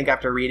game. I think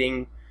after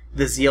reading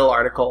the Zeal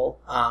article,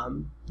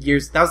 that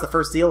was the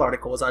first Zeal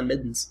article was on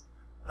Middens.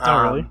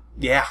 Oh, really?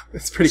 Yeah,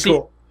 it's pretty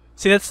cool.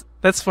 See,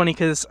 that's funny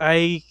because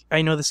I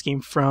know this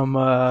game from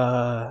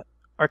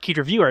Arcade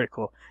Review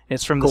article.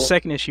 It's from the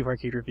second issue of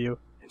Arcade Review,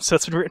 so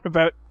it's been written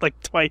about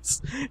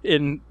twice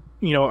in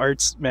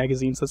arts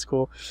magazines. That's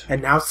cool.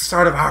 And now it's the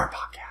start of our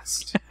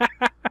podcast.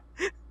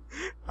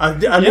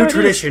 a new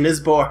tradition is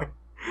born.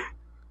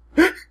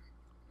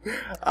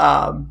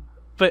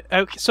 But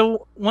okay,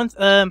 so one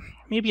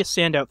maybe a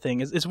standout thing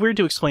is weird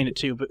to explain it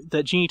too, but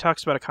that Genie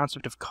talks about a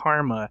concept of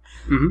karma,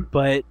 mm-hmm.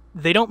 but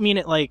they don't mean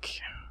it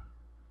like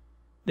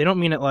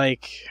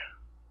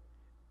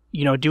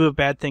do a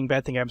bad thing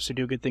happens to you,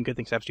 do a good thing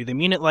happens to you. They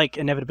mean it like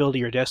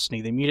inevitability or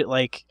destiny. They mean it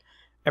like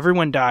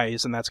everyone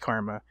dies and that's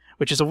karma,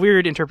 which is a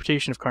weird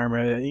interpretation of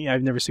karma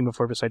I've never seen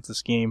before besides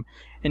this game.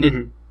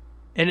 And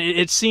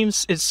it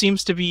seems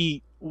to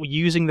be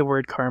using the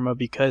word karma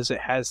because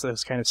it has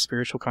those kind of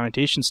spiritual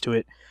connotations to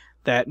it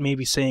that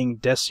maybe saying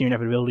destiny or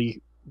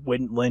inevitability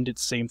wouldn't lend it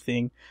the same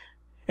thing.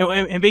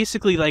 And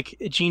basically, like,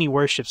 Genie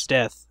worships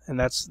death, and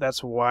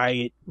that's why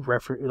it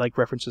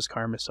references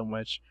karma so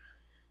much.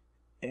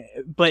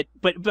 But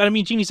I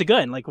mean, Genie's a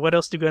gun. Like, what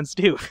else do guns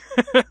do?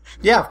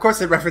 Yeah, of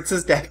course it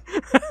references death.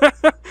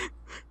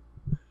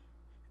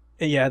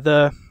 Yeah,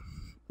 the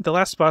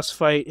last boss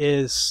fight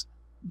is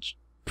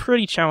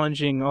pretty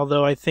challenging,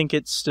 although I think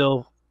it's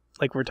still,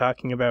 like we're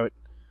talking about,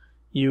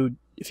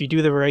 if you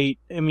do the right...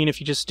 I mean, if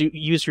you just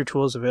use your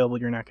tools available,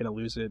 you're not going to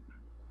lose it.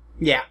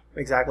 Yeah,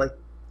 exactly.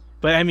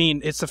 But I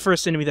mean, it's the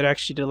first enemy that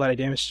actually did a lot of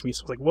damage to me,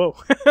 so I was like, whoa.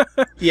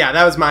 Yeah,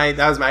 that was my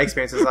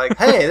experience. It's like,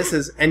 hey, this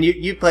is... And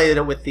you played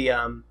it with the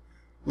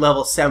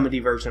level 70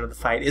 version of the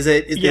fight. Is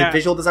the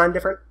visual design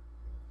different?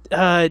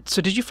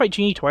 So did you fight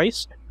Genie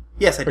twice?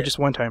 Yes, I did. Or just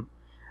one time?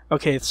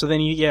 Okay, so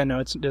then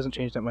it doesn't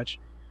change that much.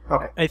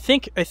 Okay. I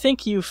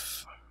think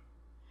you've...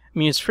 I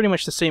mean, it's pretty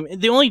much the same.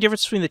 The only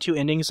difference between the two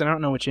endings, and I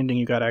don't know which ending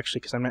you got actually,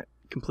 because I'm not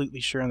completely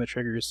sure on the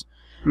triggers,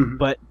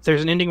 but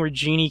there's an ending where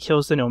Genie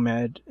kills the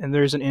Nomad, and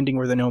there's an ending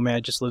where the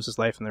Nomad just lives his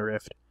life in the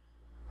Rift.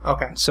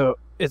 Okay. So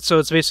it's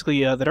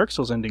basically the Dark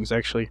Souls endings,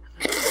 actually.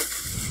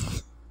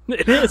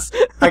 It is.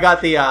 I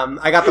got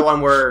the one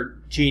where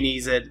Genie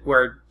is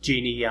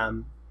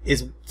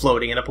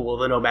floating in a pool of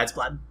the Nomad's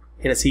blood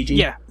in a CG.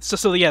 Yeah.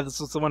 So yeah, this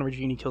is the one where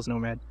Genie kills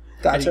Nomad.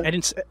 Gotcha. I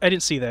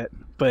didn't see that,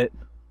 but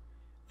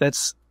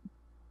that's.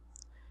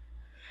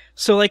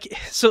 So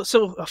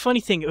a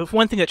funny thing,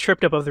 one thing that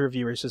tripped up other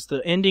reviewers is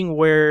the ending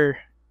where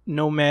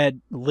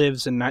Nomad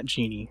lives and not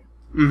Genie.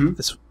 Mm-hmm.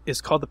 This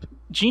is called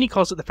Genie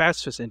calls it the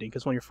pacifist ending,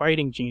 because when you're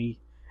fighting Genie,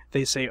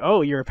 they say,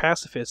 "Oh, you're a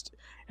pacifist,"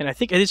 and I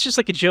think it's just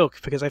like a joke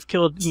because I've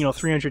killed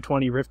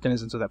 320 Rift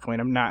denizens at that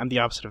point. I'm the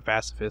opposite of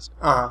pacifist.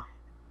 Uh-huh.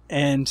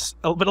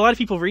 But a lot of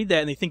people read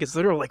that and they think it's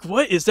literal. Like,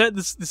 what is that?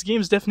 This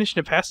game's definition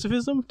of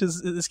pacifism?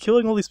 Is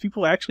killing all these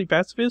people actually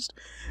pacifist?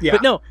 Yeah.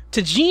 But no,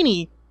 to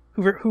Genie,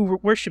 who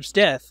worships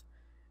death,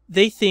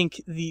 they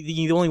think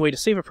the only way to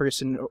save a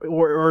person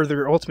or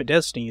their ultimate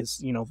destiny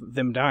is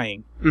them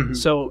dying. Mm-hmm.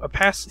 So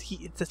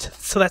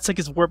so that's like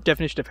his warped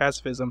definition of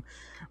pacifism,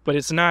 but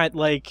it's not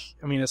like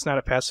it's not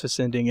a pacifist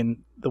ending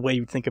in the way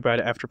you think about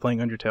it after playing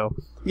Undertale.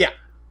 Yeah,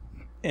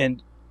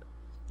 and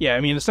yeah,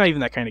 it's not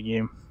even that kind of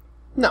game.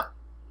 No.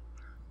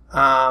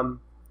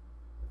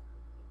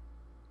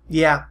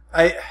 Yeah,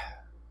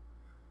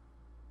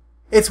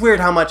 it's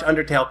weird how much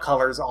Undertale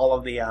colors all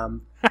of the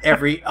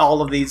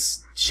all of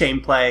these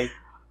shameplay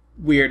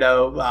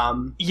weirdo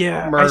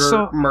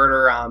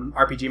murder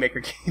RPG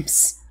Maker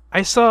games.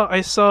 I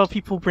saw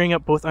people bring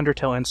up both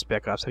Undertale and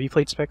Spec Ops. Have you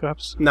played Spec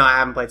Ops? No, I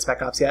haven't played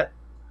Spec Ops yet.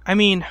 I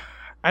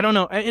don't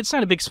know. It's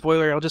not a big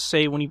spoiler. I'll just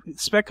say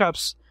Spec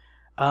Ops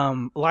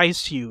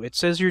lies to you. It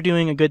says you're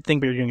doing a good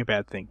thing, but you're doing a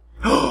bad thing.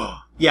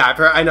 Yeah,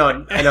 I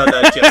know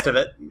the gist of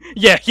it.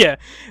 Yeah.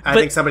 I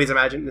think somebody's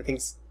imagining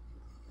things.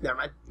 Never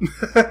mind.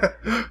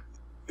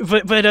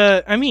 But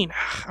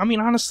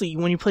honestly,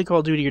 when you play Call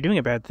of Duty, you're doing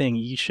a bad thing.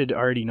 You should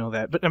already know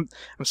that. But I'm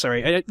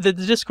sorry. The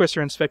discourse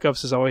around Spec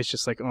Ops is always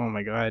just like, oh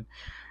my god.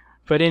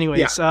 But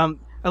anyways, yeah.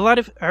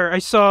 I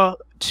saw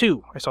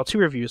two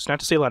reviews.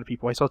 Not to say a lot of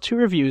people. I saw two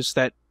reviews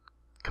that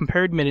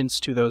compared Middens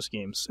to those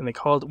games, and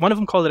one of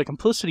them called it a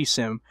complicity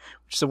sim,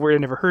 which is a word I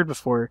never heard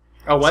before.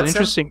 Oh, what's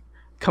interesting?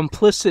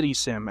 Complicity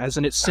sim, as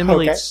in it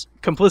simulates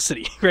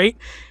complicity, right?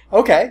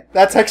 Okay,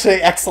 that's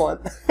actually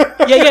excellent.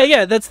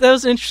 yeah. That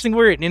was an interesting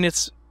word, and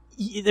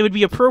it would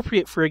be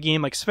appropriate for a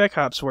game like Spec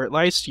Ops where it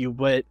lies to you,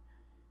 but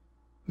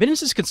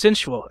Middens is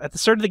consensual. At the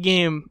start of the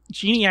game,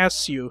 Genie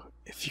asks you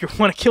if you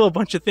want to kill a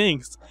bunch of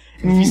things,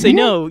 and if you say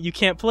no, you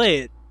can't play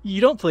it.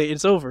 You don't play it;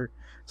 it's over.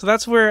 So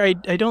that's where I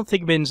don't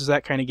think Middens is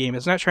that kind of game.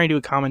 It's not trying to do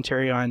a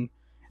commentary on.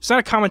 It's not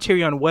a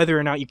commentary on whether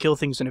or not you kill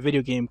things in a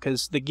video game,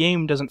 because the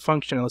game doesn't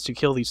function unless you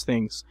kill these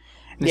things.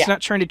 And it's not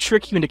trying to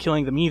trick you into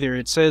killing them either.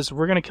 It says,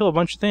 we're going to kill a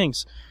bunch of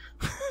things.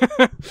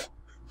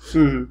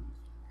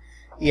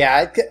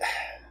 Yeah,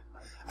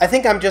 I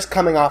think I'm just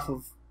coming off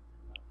of...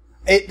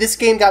 This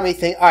game got me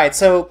thinking... Alright,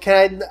 so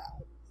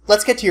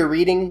let's get to your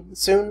reading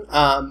soon.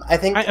 I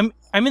think...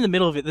 I'm in the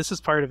middle of it. This is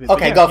part of it.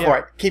 Okay, go for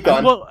it. Keep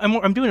going.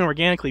 I'm doing it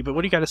organically, but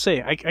what do you got to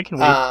say? I can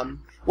wait.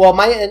 Well,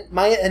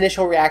 my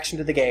initial reaction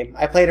to the game,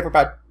 I played it for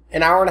about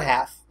an hour and a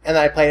half, and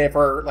then I played it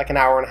for like an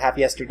hour and a half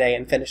yesterday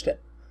and finished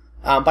it.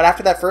 But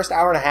after that first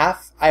hour and a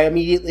half, I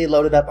immediately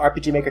loaded up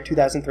RPG Maker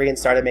 2003 and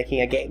started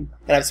making a game.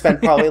 And I've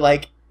spent probably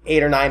like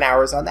 8 or 9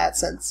 hours on that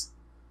since.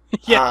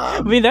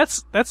 Yeah,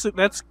 that's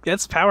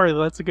power.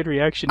 That's a good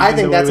reaction. I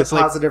think that's a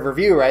positive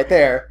review right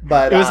there.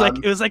 But it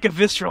was like a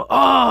visceral.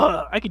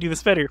 Oh, I could do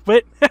this better.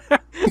 But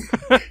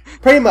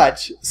pretty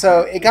much.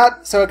 So it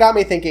got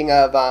me thinking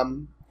of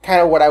kind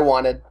of what I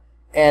wanted,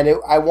 and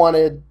I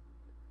wanted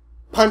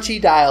punchy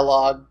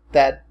dialogue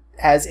that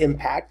has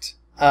impact.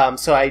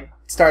 So I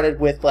started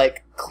with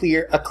like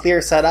a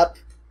clear setup,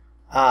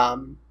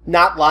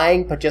 not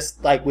lying, but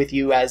just like with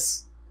you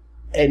as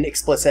an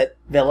explicit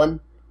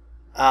villain,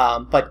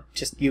 but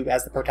just you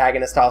as the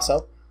protagonist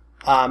also.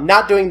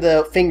 Not doing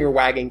the finger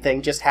wagging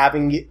thing, just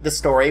having the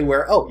story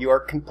where, oh, you are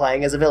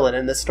playing as a villain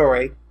in this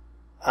story.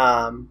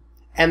 And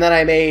then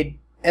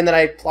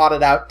I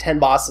plotted out 10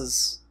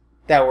 bosses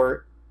that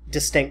were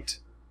distinct,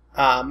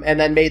 and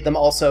then made them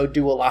also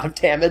do a lot of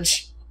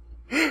damage,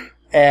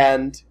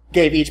 and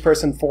gave each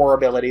person 4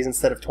 abilities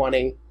instead of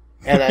 20,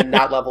 and then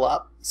not level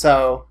up.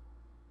 So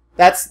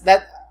that's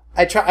that.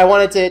 I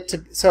wanted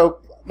to. So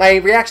my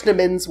reaction to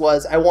Middens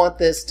was, I want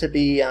this to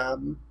be.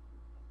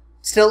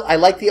 Still, I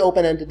like the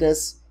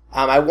open-endedness.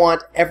 I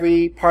want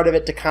every part of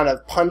it to kind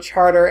of punch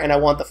harder, and I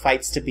want the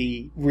fights to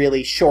be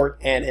really short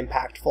and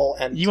impactful,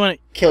 and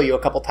kill you a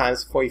couple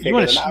times before you figure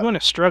it out. You want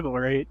to struggle,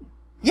 right?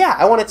 Yeah,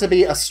 I want it to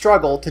be a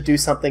struggle to do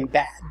something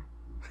bad.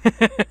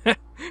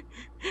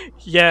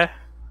 Yeah.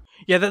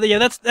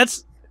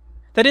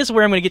 That is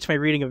where I'm going to get to my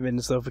reading of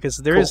Middens, though, because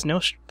there is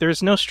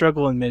no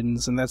struggle in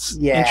Middens, and that's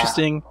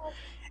interesting.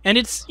 And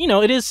it's,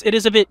 it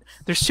is a bit.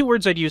 There's 2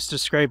 words I'd use to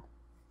describe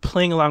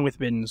playing along with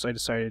Middens. I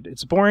decided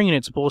it's boring and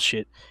it's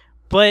bullshit,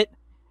 and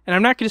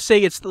I'm not going to say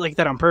it's like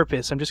that on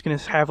purpose. I'm just going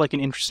to have like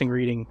an interesting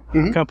reading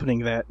accompanying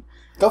that.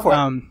 Go for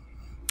it.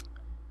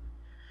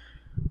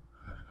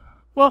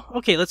 Well,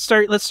 okay, let's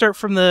start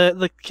from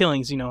the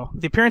killings. The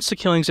appearance of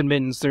killings in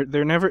Middens,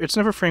 it's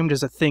never framed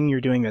as a thing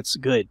you're doing that's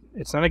good.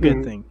 It's not a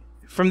good thing.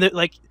 From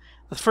the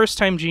first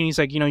time Genie's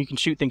like, you can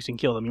shoot things and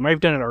kill them. You might have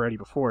done it already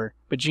before,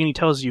 but Genie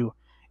tells you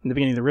in the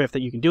beginning of the rift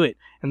that you can do it.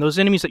 And those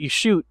enemies that you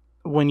shoot,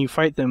 when you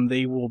fight them,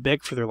 they will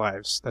beg for their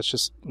lives. That's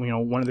just,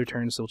 one of their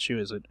turns they'll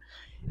choose it.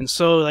 And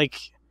so,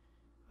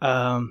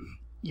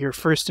 your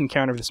first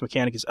encounter of this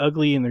mechanic is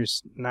ugly, and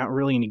there's not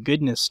really any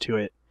goodness to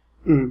it.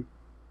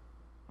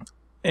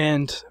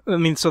 And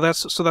so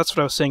that's what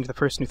I was saying to the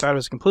person who thought it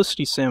was a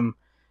complicity sim.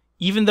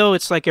 Even though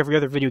it's like every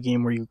other video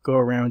game where you go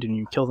around and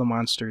you kill the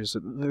monsters,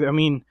 there's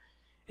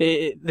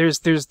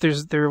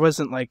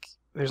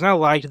not a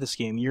lie to this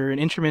game. You're an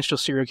interdimensional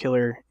serial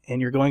killer,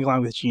 and you're going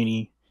along with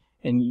Genie.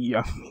 And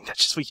that's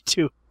just what you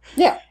do.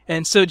 Yeah.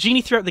 And so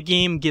Genie throughout the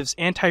game gives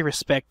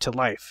anti-respect to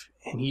life,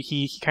 and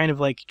he kind of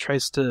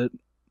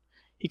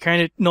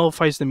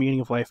nullifies the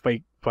meaning of life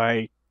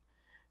by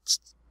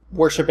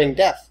worshipping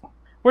death,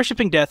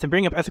 and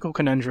bringing up ethical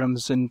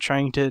conundrums and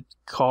trying to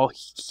call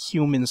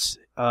humans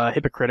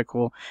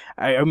hypocritical.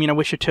 I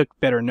wish it took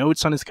better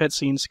notes on his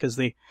cutscenes, because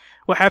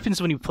what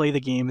happens when you play the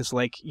game is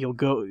like you'll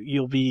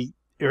be,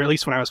 or at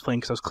least when I was playing,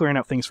 because I was clearing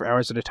out things for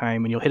hours at a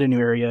time, and you'll hit a new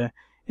area.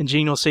 And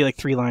Genie will say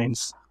 3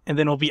 lines, and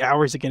then it'll be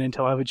hours again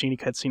until I have a Genie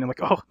cutscene. I'm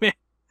like, oh man,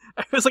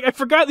 I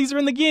forgot these are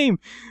in the game,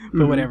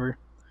 but whatever.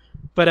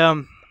 But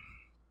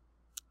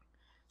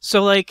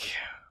so I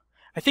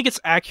think it's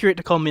accurate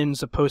to call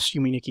Middens a post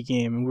Yume Nikki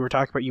game, and we were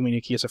talking about Yume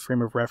Nikki as a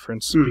frame of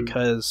reference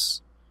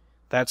because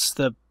that's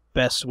the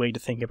best way to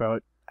think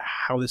about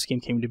how this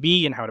game came to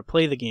be and how to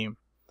play the game.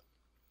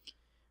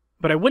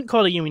 But I wouldn't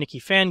call it a Yume Nikki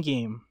fan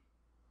game,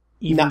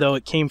 even though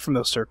it came from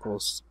those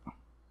circles.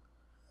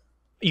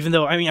 Even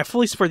though, I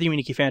fully support the Yume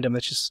Nikki fandom,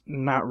 that's just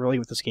not really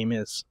what this game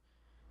is.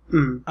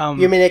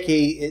 Yume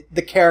Nikki,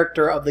 the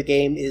character of the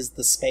game is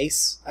the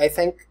space, I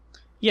think.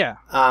 Yeah.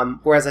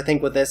 Whereas I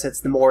think with this,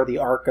 it's more the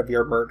arc of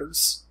your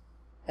murders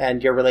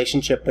and your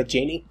relationship with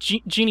Genie.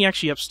 Genie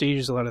actually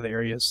upstages a lot of the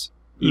areas,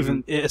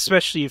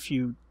 especially if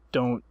you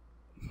don't...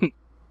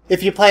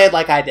 if you play it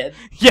like I did.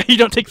 Yeah, you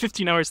don't take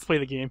 15 hours to play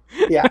the game.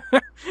 Yeah.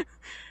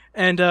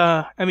 And,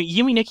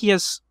 Yume Nikki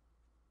has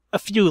a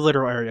few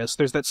literal areas.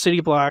 There's that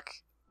city block,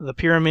 the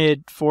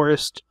pyramid,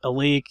 forest, a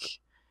lake,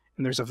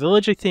 and there's a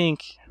village, I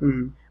think.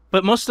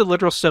 But most of the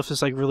literal stuff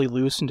is really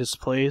loose and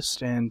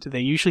displaced, and they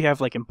usually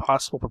have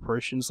impossible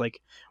proportions. When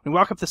you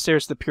walk up the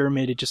stairs to the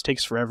pyramid, it just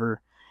takes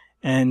forever.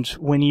 And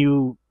when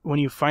you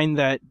find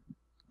that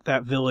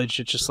village,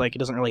 it's just it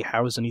doesn't really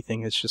house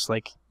anything. It's just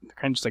kind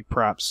of just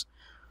props.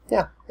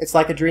 Yeah, it's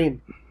like a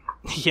dream.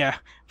 Yeah,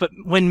 but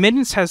when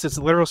Middens has its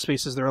literal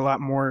spaces, they're a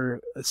lot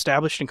more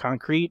established and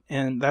concrete,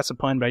 and that's a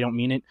pun, but I don't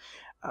mean it.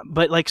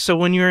 But so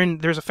when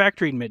there's a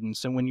factory in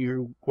Middens, and when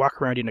you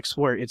walk around and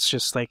explore, it's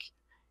just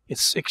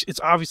it's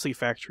obviously a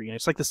factory, and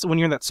it's like this when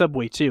you're in that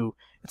subway too.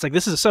 It's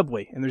this is a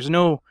subway, and there's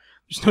no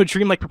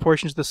dreamlike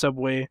proportions to the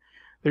subway.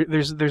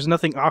 There's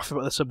nothing off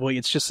about the subway.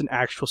 It's just an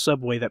actual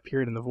subway that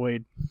appeared in the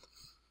void.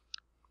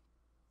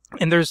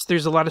 And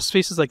there's a lot of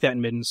spaces like that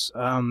in Middens.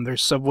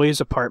 There's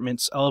subways,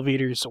 apartments,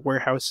 elevators,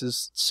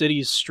 warehouses,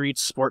 cities,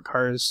 streets, sport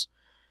cars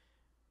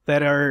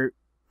that are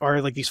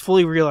these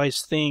fully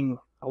realized thing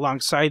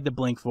alongside the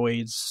blank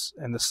voids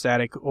and the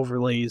static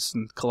overlays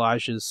and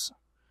collages.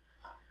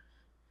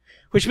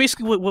 Which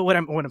basically what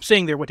I'm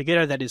saying there, what to get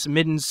out of that is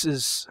Middens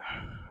is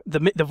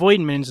the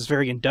void in Middens is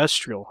very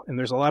industrial, and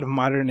there's a lot of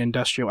modern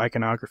industrial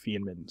iconography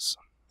in Middens.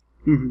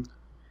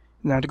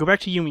 Now to go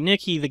back to Yume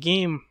Nikki, the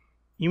game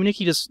Yume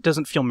Nikki just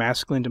doesn't feel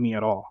masculine to me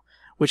at all,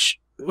 which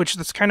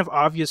that's kind of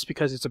obvious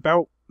because it's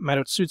about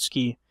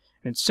Madotsutsuki,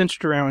 and it's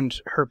centered around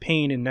her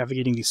pain in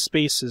navigating these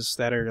spaces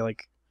that are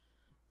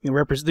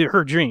represent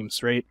her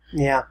dreams, right?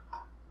 Yeah.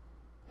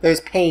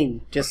 There's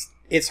pain. Just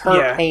it's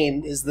her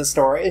pain is the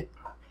story.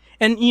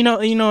 And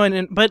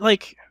but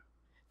like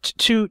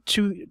to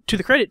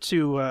the credit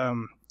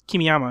to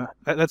Kimiyama,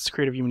 that's the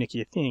creator of Yume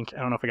Nikki, I think. I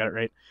don't know if I got it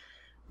right.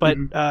 But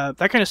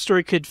that kind of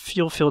story could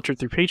feel filtered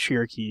through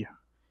patriarchy.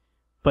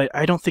 But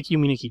I don't think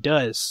Yume Nikki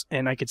does,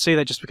 and I could say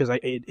that just because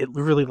it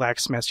really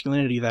lacks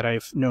masculinity that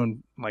I've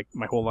known like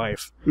my whole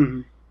life,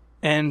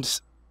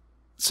 and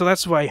so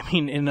that's why I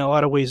mean, in a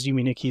lot of ways,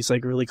 Yume Nikki's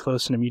like really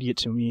close and immediate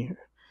to me.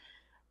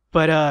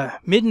 But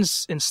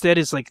Middens instead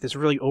is like this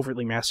really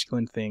overtly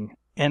masculine thing,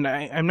 and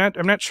I'm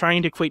not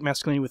trying to equate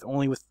masculinity with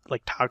only with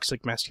like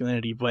toxic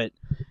masculinity, but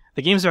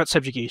the game's about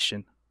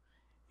subjugation,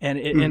 and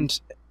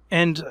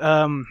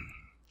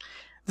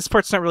this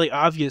part's not really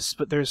obvious,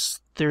 but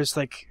there's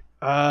like.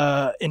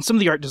 In some of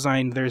the art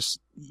design,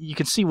 you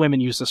can see women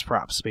use as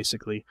props.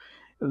 Basically,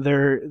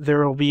 there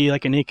will be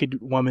like a naked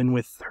woman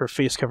with her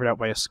face covered out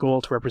by a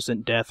skull to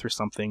represent death or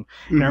something.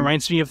 And it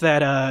reminds me of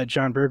that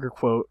John Berger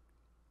quote,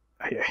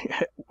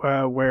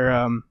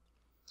 where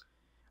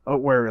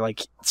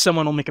like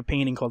someone will make a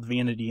painting called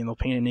Vanity and they'll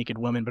paint a naked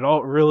woman, but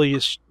all it really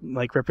is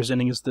like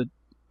representing is the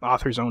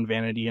author's own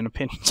vanity and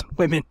opinions on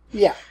women.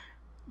 Yeah.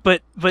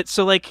 But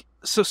so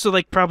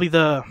probably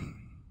the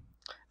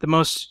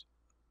most.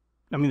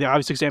 I mean, the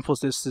obvious example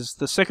is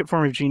the second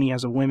form of Genie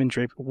has a woman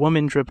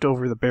draped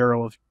over the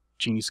barrel of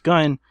Genie's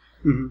gun.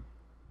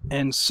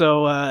 And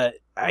so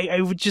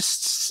I would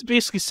just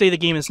basically say the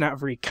game is not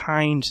very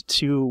kind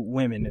to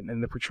women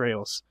in the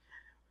portrayals.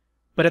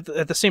 But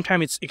at the same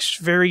time, it's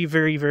very,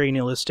 very, very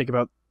nihilistic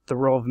about the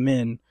role of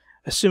men,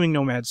 assuming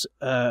Nomad's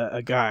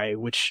a guy,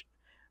 which,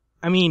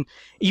 I mean,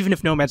 even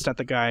if Nomad's not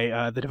the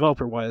guy, the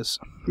developer was.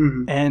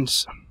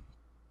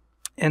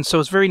 And so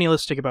it's very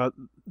nihilistic about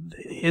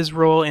his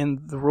role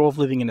and the role of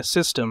living in a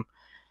system.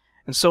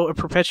 And so it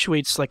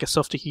perpetuates like a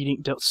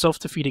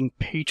self-defeating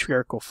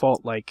patriarchal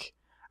fault, like,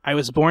 I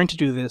was born to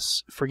do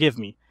this, forgive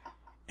me.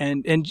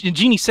 And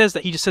Genie says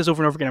that, he just says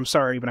over and over again, I'm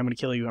sorry, but I'm going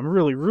to kill you. I'm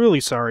really,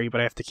 really sorry,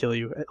 but I have to kill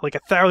you. Like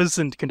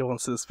 1,000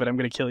 condolences, but I'm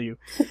going to kill you.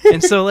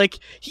 And so like,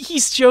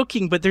 he's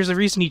joking, but there's a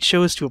reason he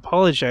chose to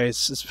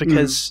apologize. It's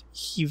because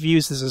he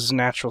views this as a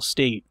natural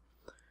state.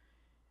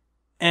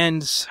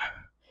 And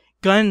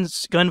gun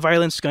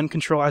violence, gun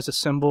control as a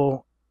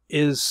symbol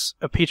is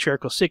a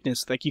patriarchal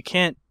sickness. Like you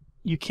can't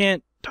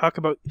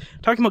talking about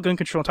gun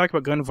control and talking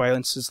about gun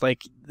violence is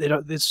like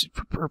it's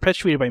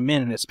perpetuated by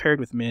men and it's paired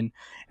with men,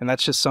 and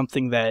that's just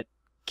something that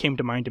came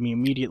to mind to me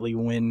immediately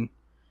when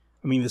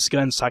this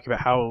gun's talking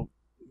about how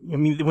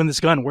when this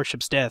gun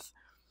worships death.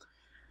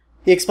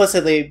 He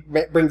explicitly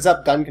brings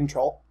up gun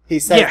control. He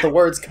says the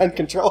words gun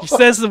control. He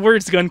says the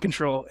words gun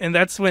control, and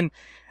that's when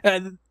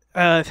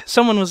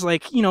someone was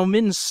like,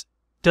 Middens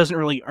doesn't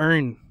really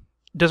earn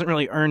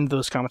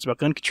those comments about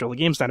gun control. The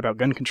game's not about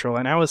gun control.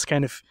 And I was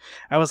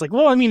like,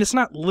 well, it's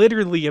not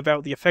literally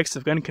about the effects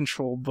of gun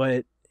control,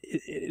 but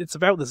it's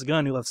about this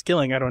gun who loves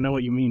killing. I don't know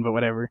what you mean, but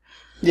whatever.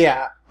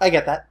 Yeah, I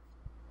get that.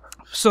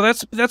 So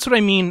that's what I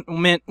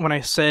meant when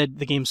I said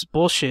the game's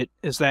bullshit,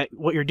 is that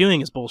what you're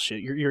doing is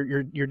bullshit.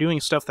 You're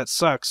doing stuff that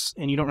sucks,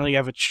 and you don't really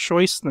have a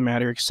choice in the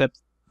matter except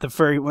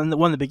the one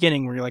in the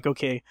beginning where you're like,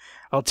 okay,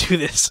 I'll do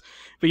this.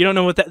 But you don't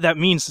know what that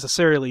means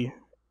necessarily.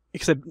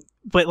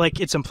 But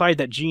like it's implied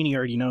that Genie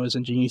already knows,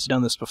 and Genie's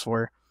done this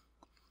before.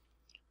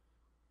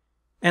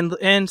 And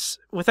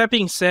with that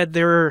being said,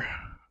 there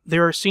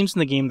are scenes in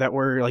the game that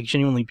were like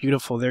genuinely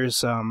beautiful.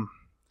 There's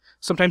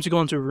sometimes you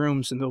go into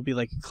rooms and they'll be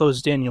like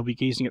closed in, you'll be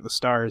gazing at the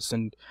stars,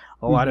 and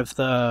a lot of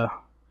the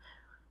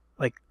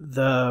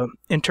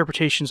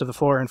interpretations of the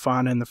flora and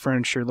fauna and the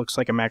furniture looks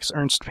like a Max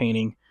Ernst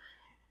painting.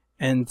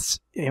 And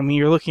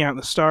you're looking out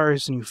at the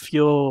stars and you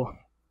feel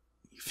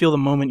the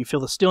moment, you feel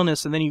the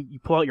stillness, and then you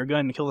pull out your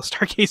gun and kill the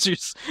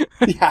stargazers.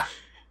 Yeah.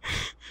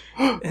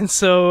 And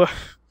so,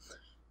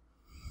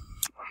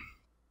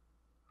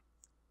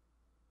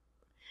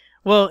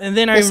 well, and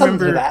then there's I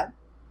remember something to that.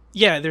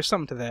 Yeah, there's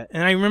something to that.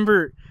 And I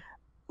remember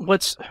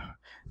what's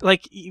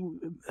like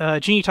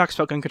Genie talks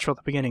about gun control at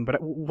the beginning, but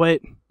what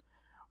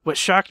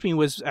shocked me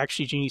was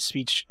actually Genie's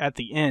speech at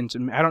the end.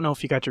 And I don't know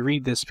if you got to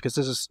read this, because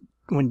this is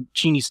when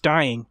Genie's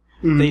dying.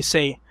 They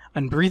say,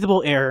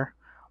 unbreathable air,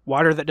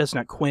 water that does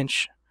not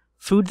quench,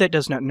 food that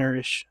does not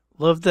nourish,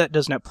 love that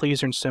does not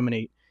please or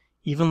inseminate,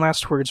 even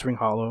last words ring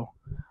hollow.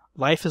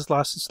 Life has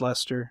lost its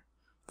luster.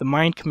 The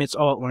mind commits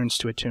all it learns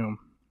to a tomb.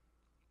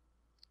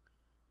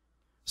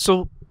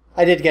 So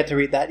I did get to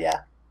read that,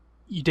 yeah.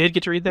 You did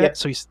get to read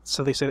that? Yep.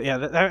 So they say, yeah,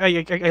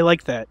 I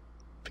like that,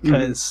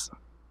 because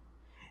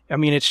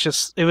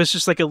it was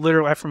just like a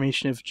literal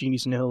affirmation of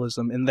Genie's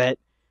nihilism, in that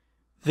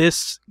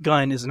this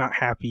gun is not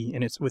happy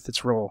with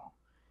its role.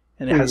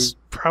 And it has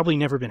probably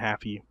never been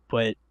happy,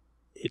 but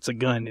it's a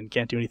gun and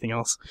can't do anything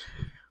else.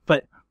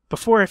 But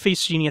before I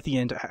faced Genie at the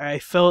end, I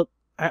felt,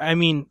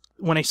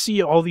 when I see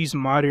all these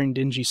modern,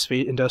 dingy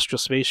industrial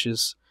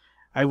spaces,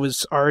 I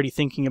was already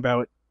thinking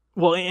about,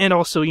 well, and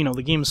also,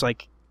 the game's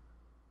like,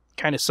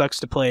 kind of sucks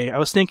to play. I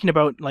was thinking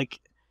about, like,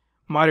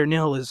 modern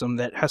nihilism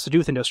that has to do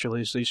with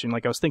industrialization.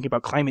 Like, I was thinking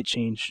about climate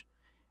change,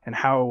 and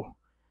how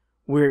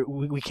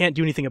we can't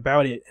do anything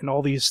about it, and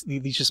all these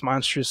just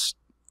monstrous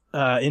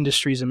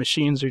industries and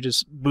machines are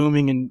just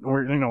booming, and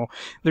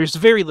there's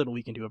very little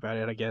we can do about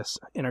it, I guess,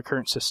 in our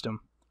current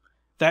system.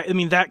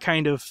 That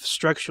kind of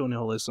structural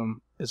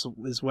nihilism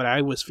is what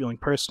I was feeling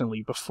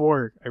personally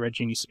before I read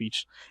Genie's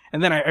speech,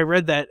 and then I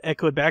read that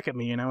echoed back at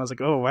me, and I was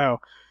like, oh wow,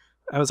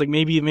 I was like,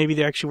 maybe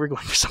they actually were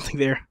going for something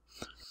there.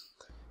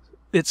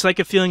 It's like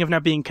a feeling of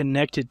not being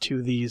connected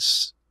to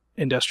these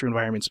industrial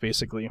environments,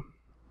 basically.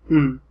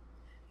 And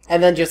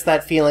then just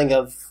that feeling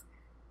of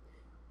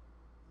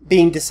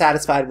being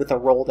dissatisfied with the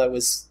role that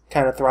was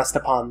kind of thrust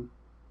upon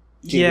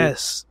Genie.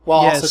 Yes.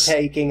 While yes. also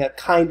taking a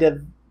kind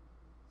of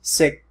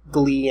sick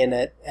glee in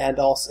it, and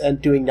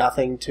doing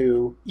nothing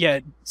to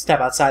step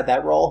outside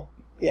that role.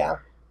 Yeah.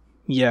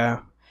 Yeah.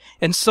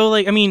 And so,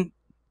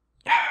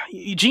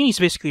 Genie's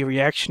basically a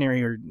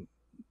reactionary or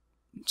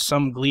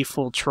some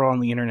gleeful troll on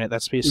the internet.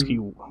 That's basically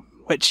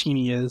what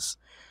Genie is.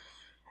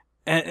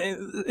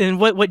 And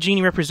what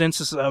Genie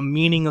represents is a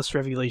meaningless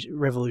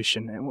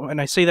revolution. And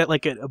I say that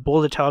like a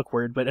bold italic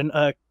word, but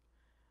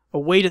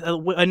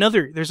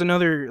there's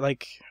another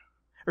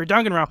or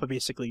Danganronpa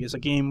basically is a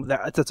game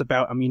that's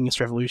about a meaningless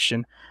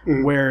revolution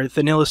where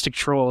the nihilistic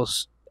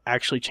trolls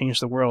actually change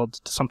the world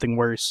to something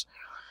worse.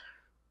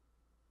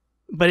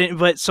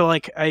 So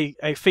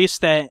I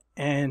faced that,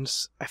 and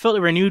I felt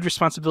a renewed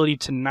responsibility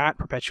to not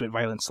perpetuate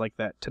violence like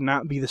that, to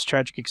not be this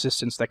tragic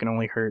existence that can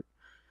only hurt.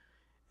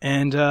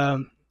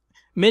 And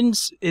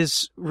Middens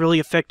is really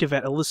effective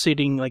at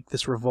eliciting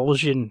this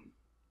revulsion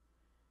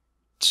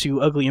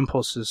to ugly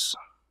impulses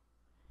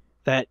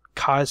that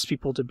cause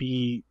people to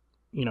be,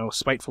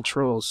 spiteful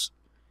trolls,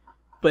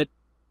 but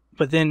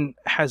then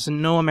has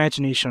no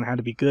imagination on how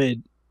to be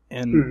good,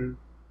 and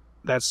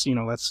that's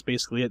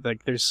basically it.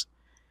 There's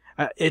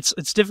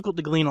it's difficult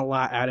to glean a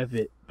lot out of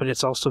it, but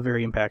it's also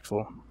very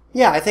impactful.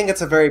 Yeah, I think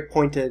it's a very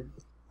pointed,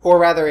 or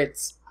rather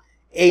it's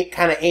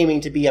kind of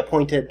aiming to be a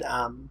pointed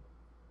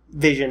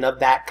vision of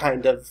that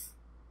kind of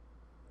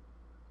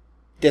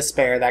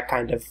despair, that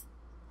kind of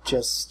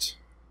just...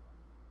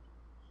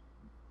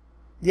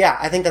 Yeah,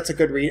 I think that's a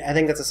good read. I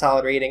think that's a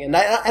solid reading. And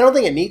I don't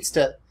think it needs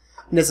to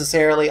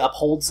necessarily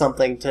uphold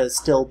something to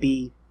still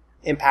be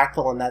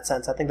impactful in that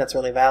sense. I think that's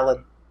really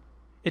valid.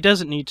 It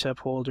doesn't need to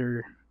uphold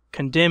or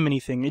condemn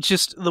anything. It's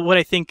just what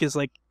I think is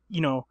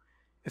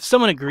if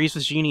someone agrees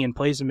with Genie and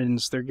plays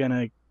Middens, they're going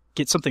to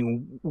get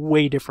something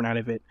way different out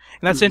of it.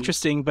 And that's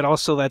interesting, but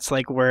also that's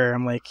where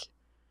I'm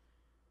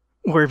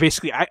where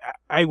basically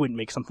I wouldn't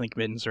make something like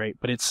Middens, right?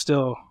 But it's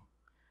still a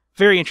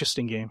very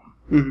interesting game.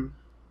 Mm-hmm.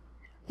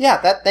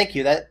 Yeah, thank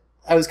you. That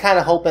I was kind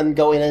of hoping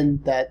going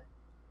in that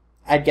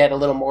I'd get a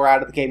little more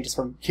out of the game just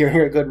from hearing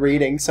a good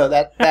reading, so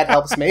that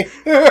helps me.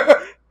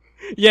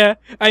 Yeah,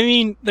 I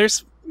mean,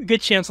 there's a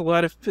good chance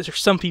there's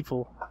some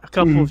people, a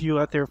couple of you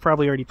out there have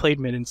probably already played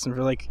Middens and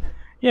were like,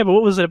 yeah, but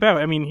what was it about?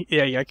 I mean,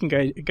 yeah, I can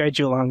guide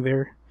you along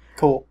there.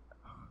 Cool.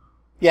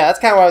 Yeah, that's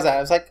kind of where I was at.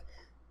 I was like,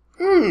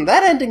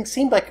 that ending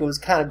seemed like it was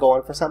kind of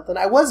going for something.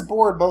 I was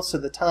bored most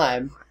of the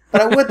time. But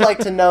I would like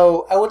to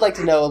know. I would like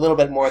to know a little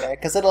bit more there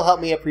because it'll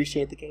help me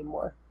appreciate the game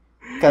more.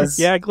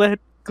 Yeah, glad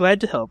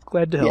to help.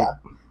 Glad to help. Yeah.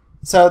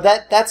 So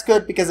that's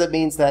good because it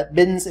means that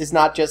Middens is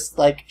not just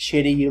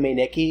shitty Yume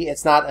Nikki.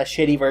 It's not a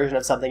shitty version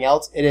of something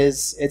else. It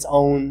is its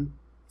own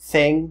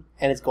thing,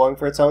 and it's going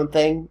for its own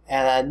thing.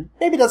 And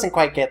maybe it doesn't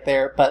quite get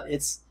there, but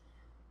it's.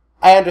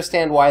 I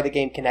understand why the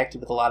game connected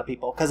with a lot of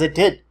people because it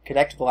did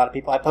connect with a lot of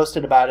people. I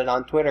posted about it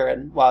on Twitter,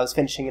 and while I was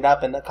finishing it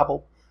up, and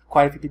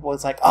quite a few people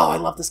was like, "Oh, I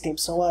love this game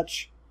so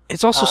much."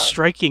 It's also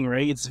striking,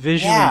 right? It's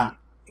visually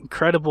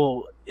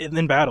incredible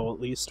in battle, at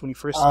least when you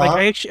first.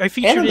 I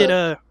featured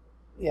it.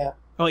 Yeah.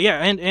 Oh yeah,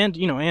 and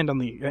on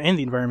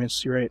the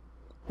environments. You're right.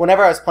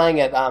 Whenever I was playing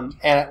it, and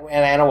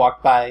Anna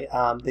walked by,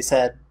 they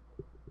said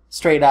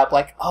straight up,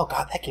 "Oh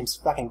God, that game's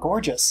fucking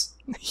gorgeous."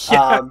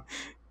 Yeah.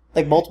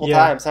 Multiple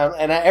times,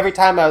 and every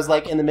time I was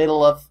in the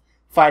middle of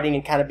fighting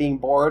and kind of being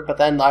bored, but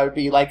then I would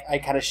be I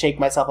kind of shake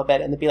myself a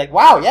bit and they'd be like,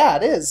 "Wow, yeah,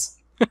 it is."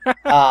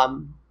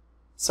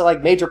 So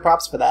major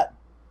props for that.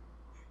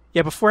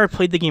 Yeah, before I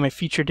played the game, I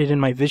featured it in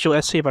my visual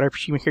essay about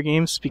rpgmaker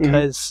games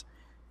because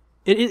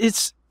it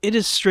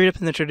is straight up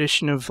in the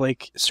tradition of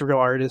surreal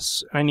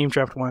artists. I name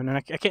dropped one, and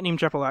I can't name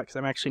drop a lot because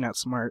I'm actually not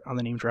smart on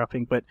the name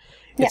dropping, but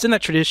it's in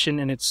that tradition,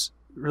 and it's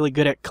really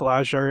good at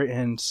collage art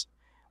and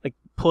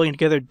pulling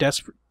together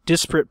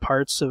disparate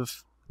parts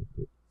of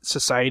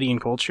society and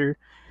culture.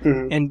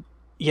 And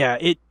yeah,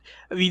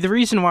 the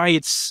reason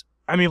why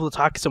I'm able to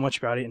talk so much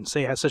about it and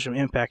say it has such an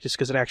impact is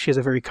because it actually has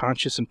a very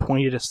conscious and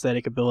pointed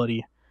aesthetic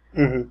ability.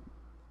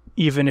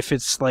 Even if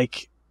it's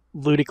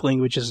ludic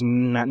language is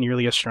not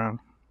nearly as strong.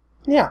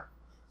 Yeah.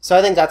 So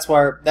I think that's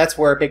where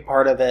a big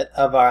part of it,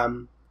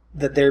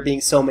 that there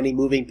being so many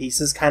moving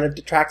pieces kind of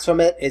detracts from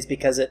it, is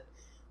because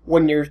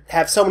when you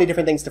have so many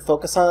different things to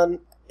focus on,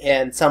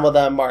 and some of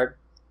them are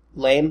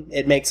lame,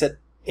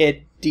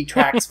 it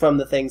detracts from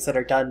the things that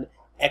are done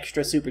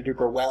extra super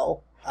duper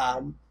well.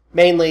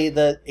 Mainly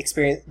the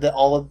experience,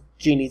 all of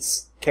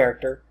Genie's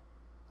character,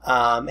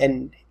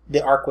 and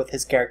the arc with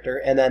his character,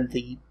 and then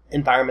the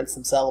environments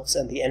themselves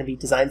and the enemy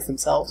designs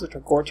themselves, which are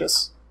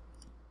gorgeous.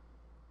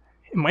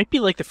 It might be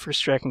like the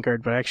first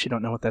Drakengard, but I actually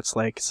don't know what that's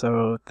like,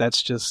 so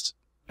that's just...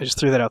 I just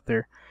threw that out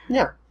there.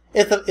 Yeah.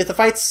 If the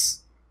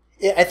fights...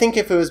 I think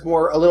if it was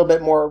a little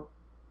bit more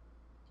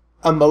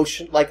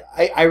emotion... Like,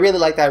 I really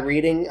like that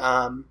reading.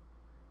 I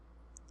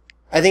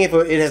think if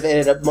it had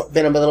ended up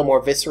been a little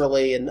more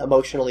viscerally and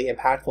emotionally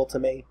impactful to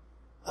me,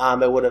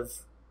 it would have...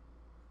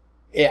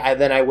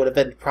 then I would have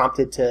been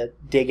prompted to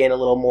dig in a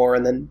little more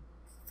and then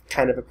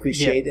kind of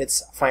appreciate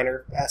its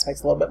finer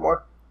aspects a little bit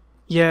more.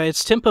 Yeah,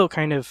 its tempo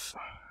kind of...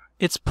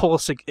 It's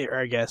pulsive,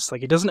 I guess.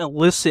 Like, it doesn't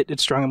elicit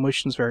its strong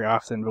emotions very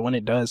often, but when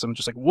it does, I'm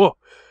just like, whoa!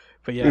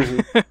 But yeah.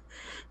 Mm-hmm.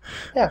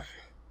 Yeah.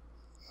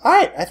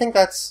 Alright, I think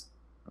that's...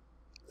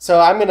 So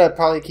I'm going to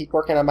probably keep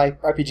working on my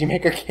RPG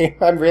Maker game.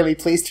 I'm really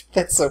pleased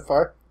with it so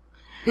far.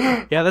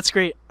 Yeah, that's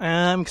great.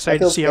 I'm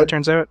excited to see how it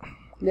turns out.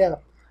 Yeah.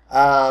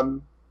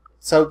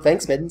 So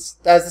thanks, Middens.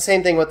 That was the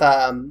same thing with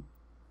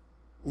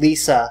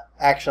Lisa,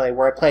 actually,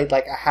 where I played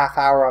like a half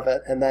hour of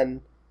it, and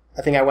then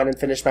I think I went and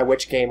finished my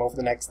Witch game over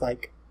the next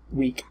like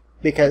week.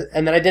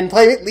 And then I didn't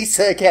play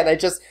Lisa again.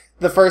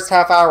 The first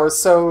half hour was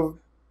so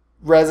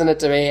resonant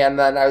to me, and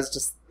then it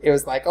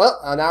was like, well,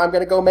 now I'm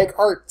going to go make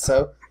art.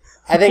 So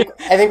I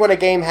think when a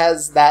game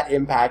has that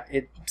impact,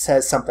 it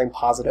says something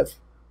positive.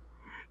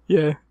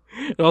 Yeah.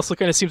 It also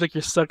kind of seems like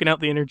you're sucking out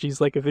the energies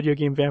like a video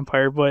game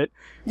vampire, but...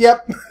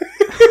 Yep.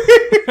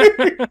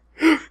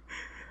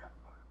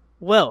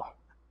 Well,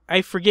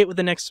 I forget what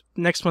the next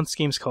month's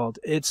game's called.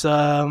 It's, do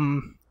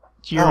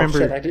you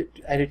remember? Oh, shit,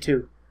 I do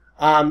too.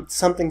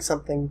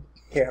 Something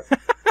here.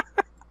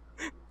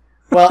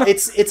 Well,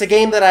 it's a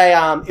game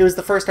that it was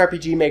the first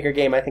RPG Maker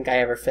game I think I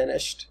ever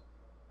finished.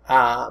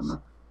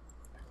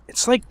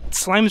 It's like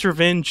Slime's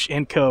Revenge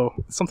and Co.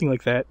 Something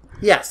like that.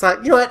 Yeah, it's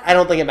not. You know what? I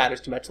don't think it matters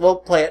too much. We'll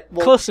play it.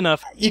 Close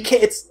enough. You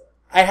can't.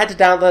 I had to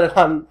download it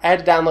on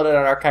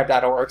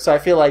archive.org. So I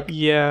feel like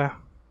maybe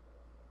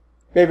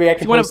I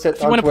can post it.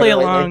 If you want to play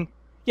along,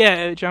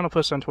 yeah, John will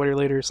post it on Twitter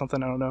later or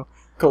something. I don't know.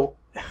 Cool.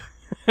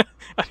 I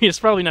mean, it's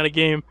probably not a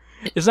game.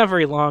 It's not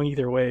very long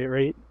either way,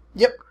 right?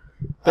 Yep.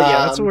 But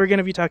yeah, that's what we're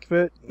gonna be talking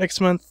about next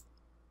month.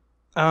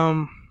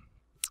 And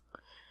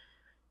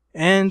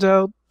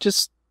I'll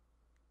just.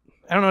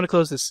 I don't know how to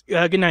close this.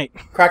 Good night.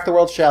 Crack the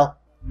world shell.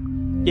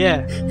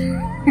 Yeah.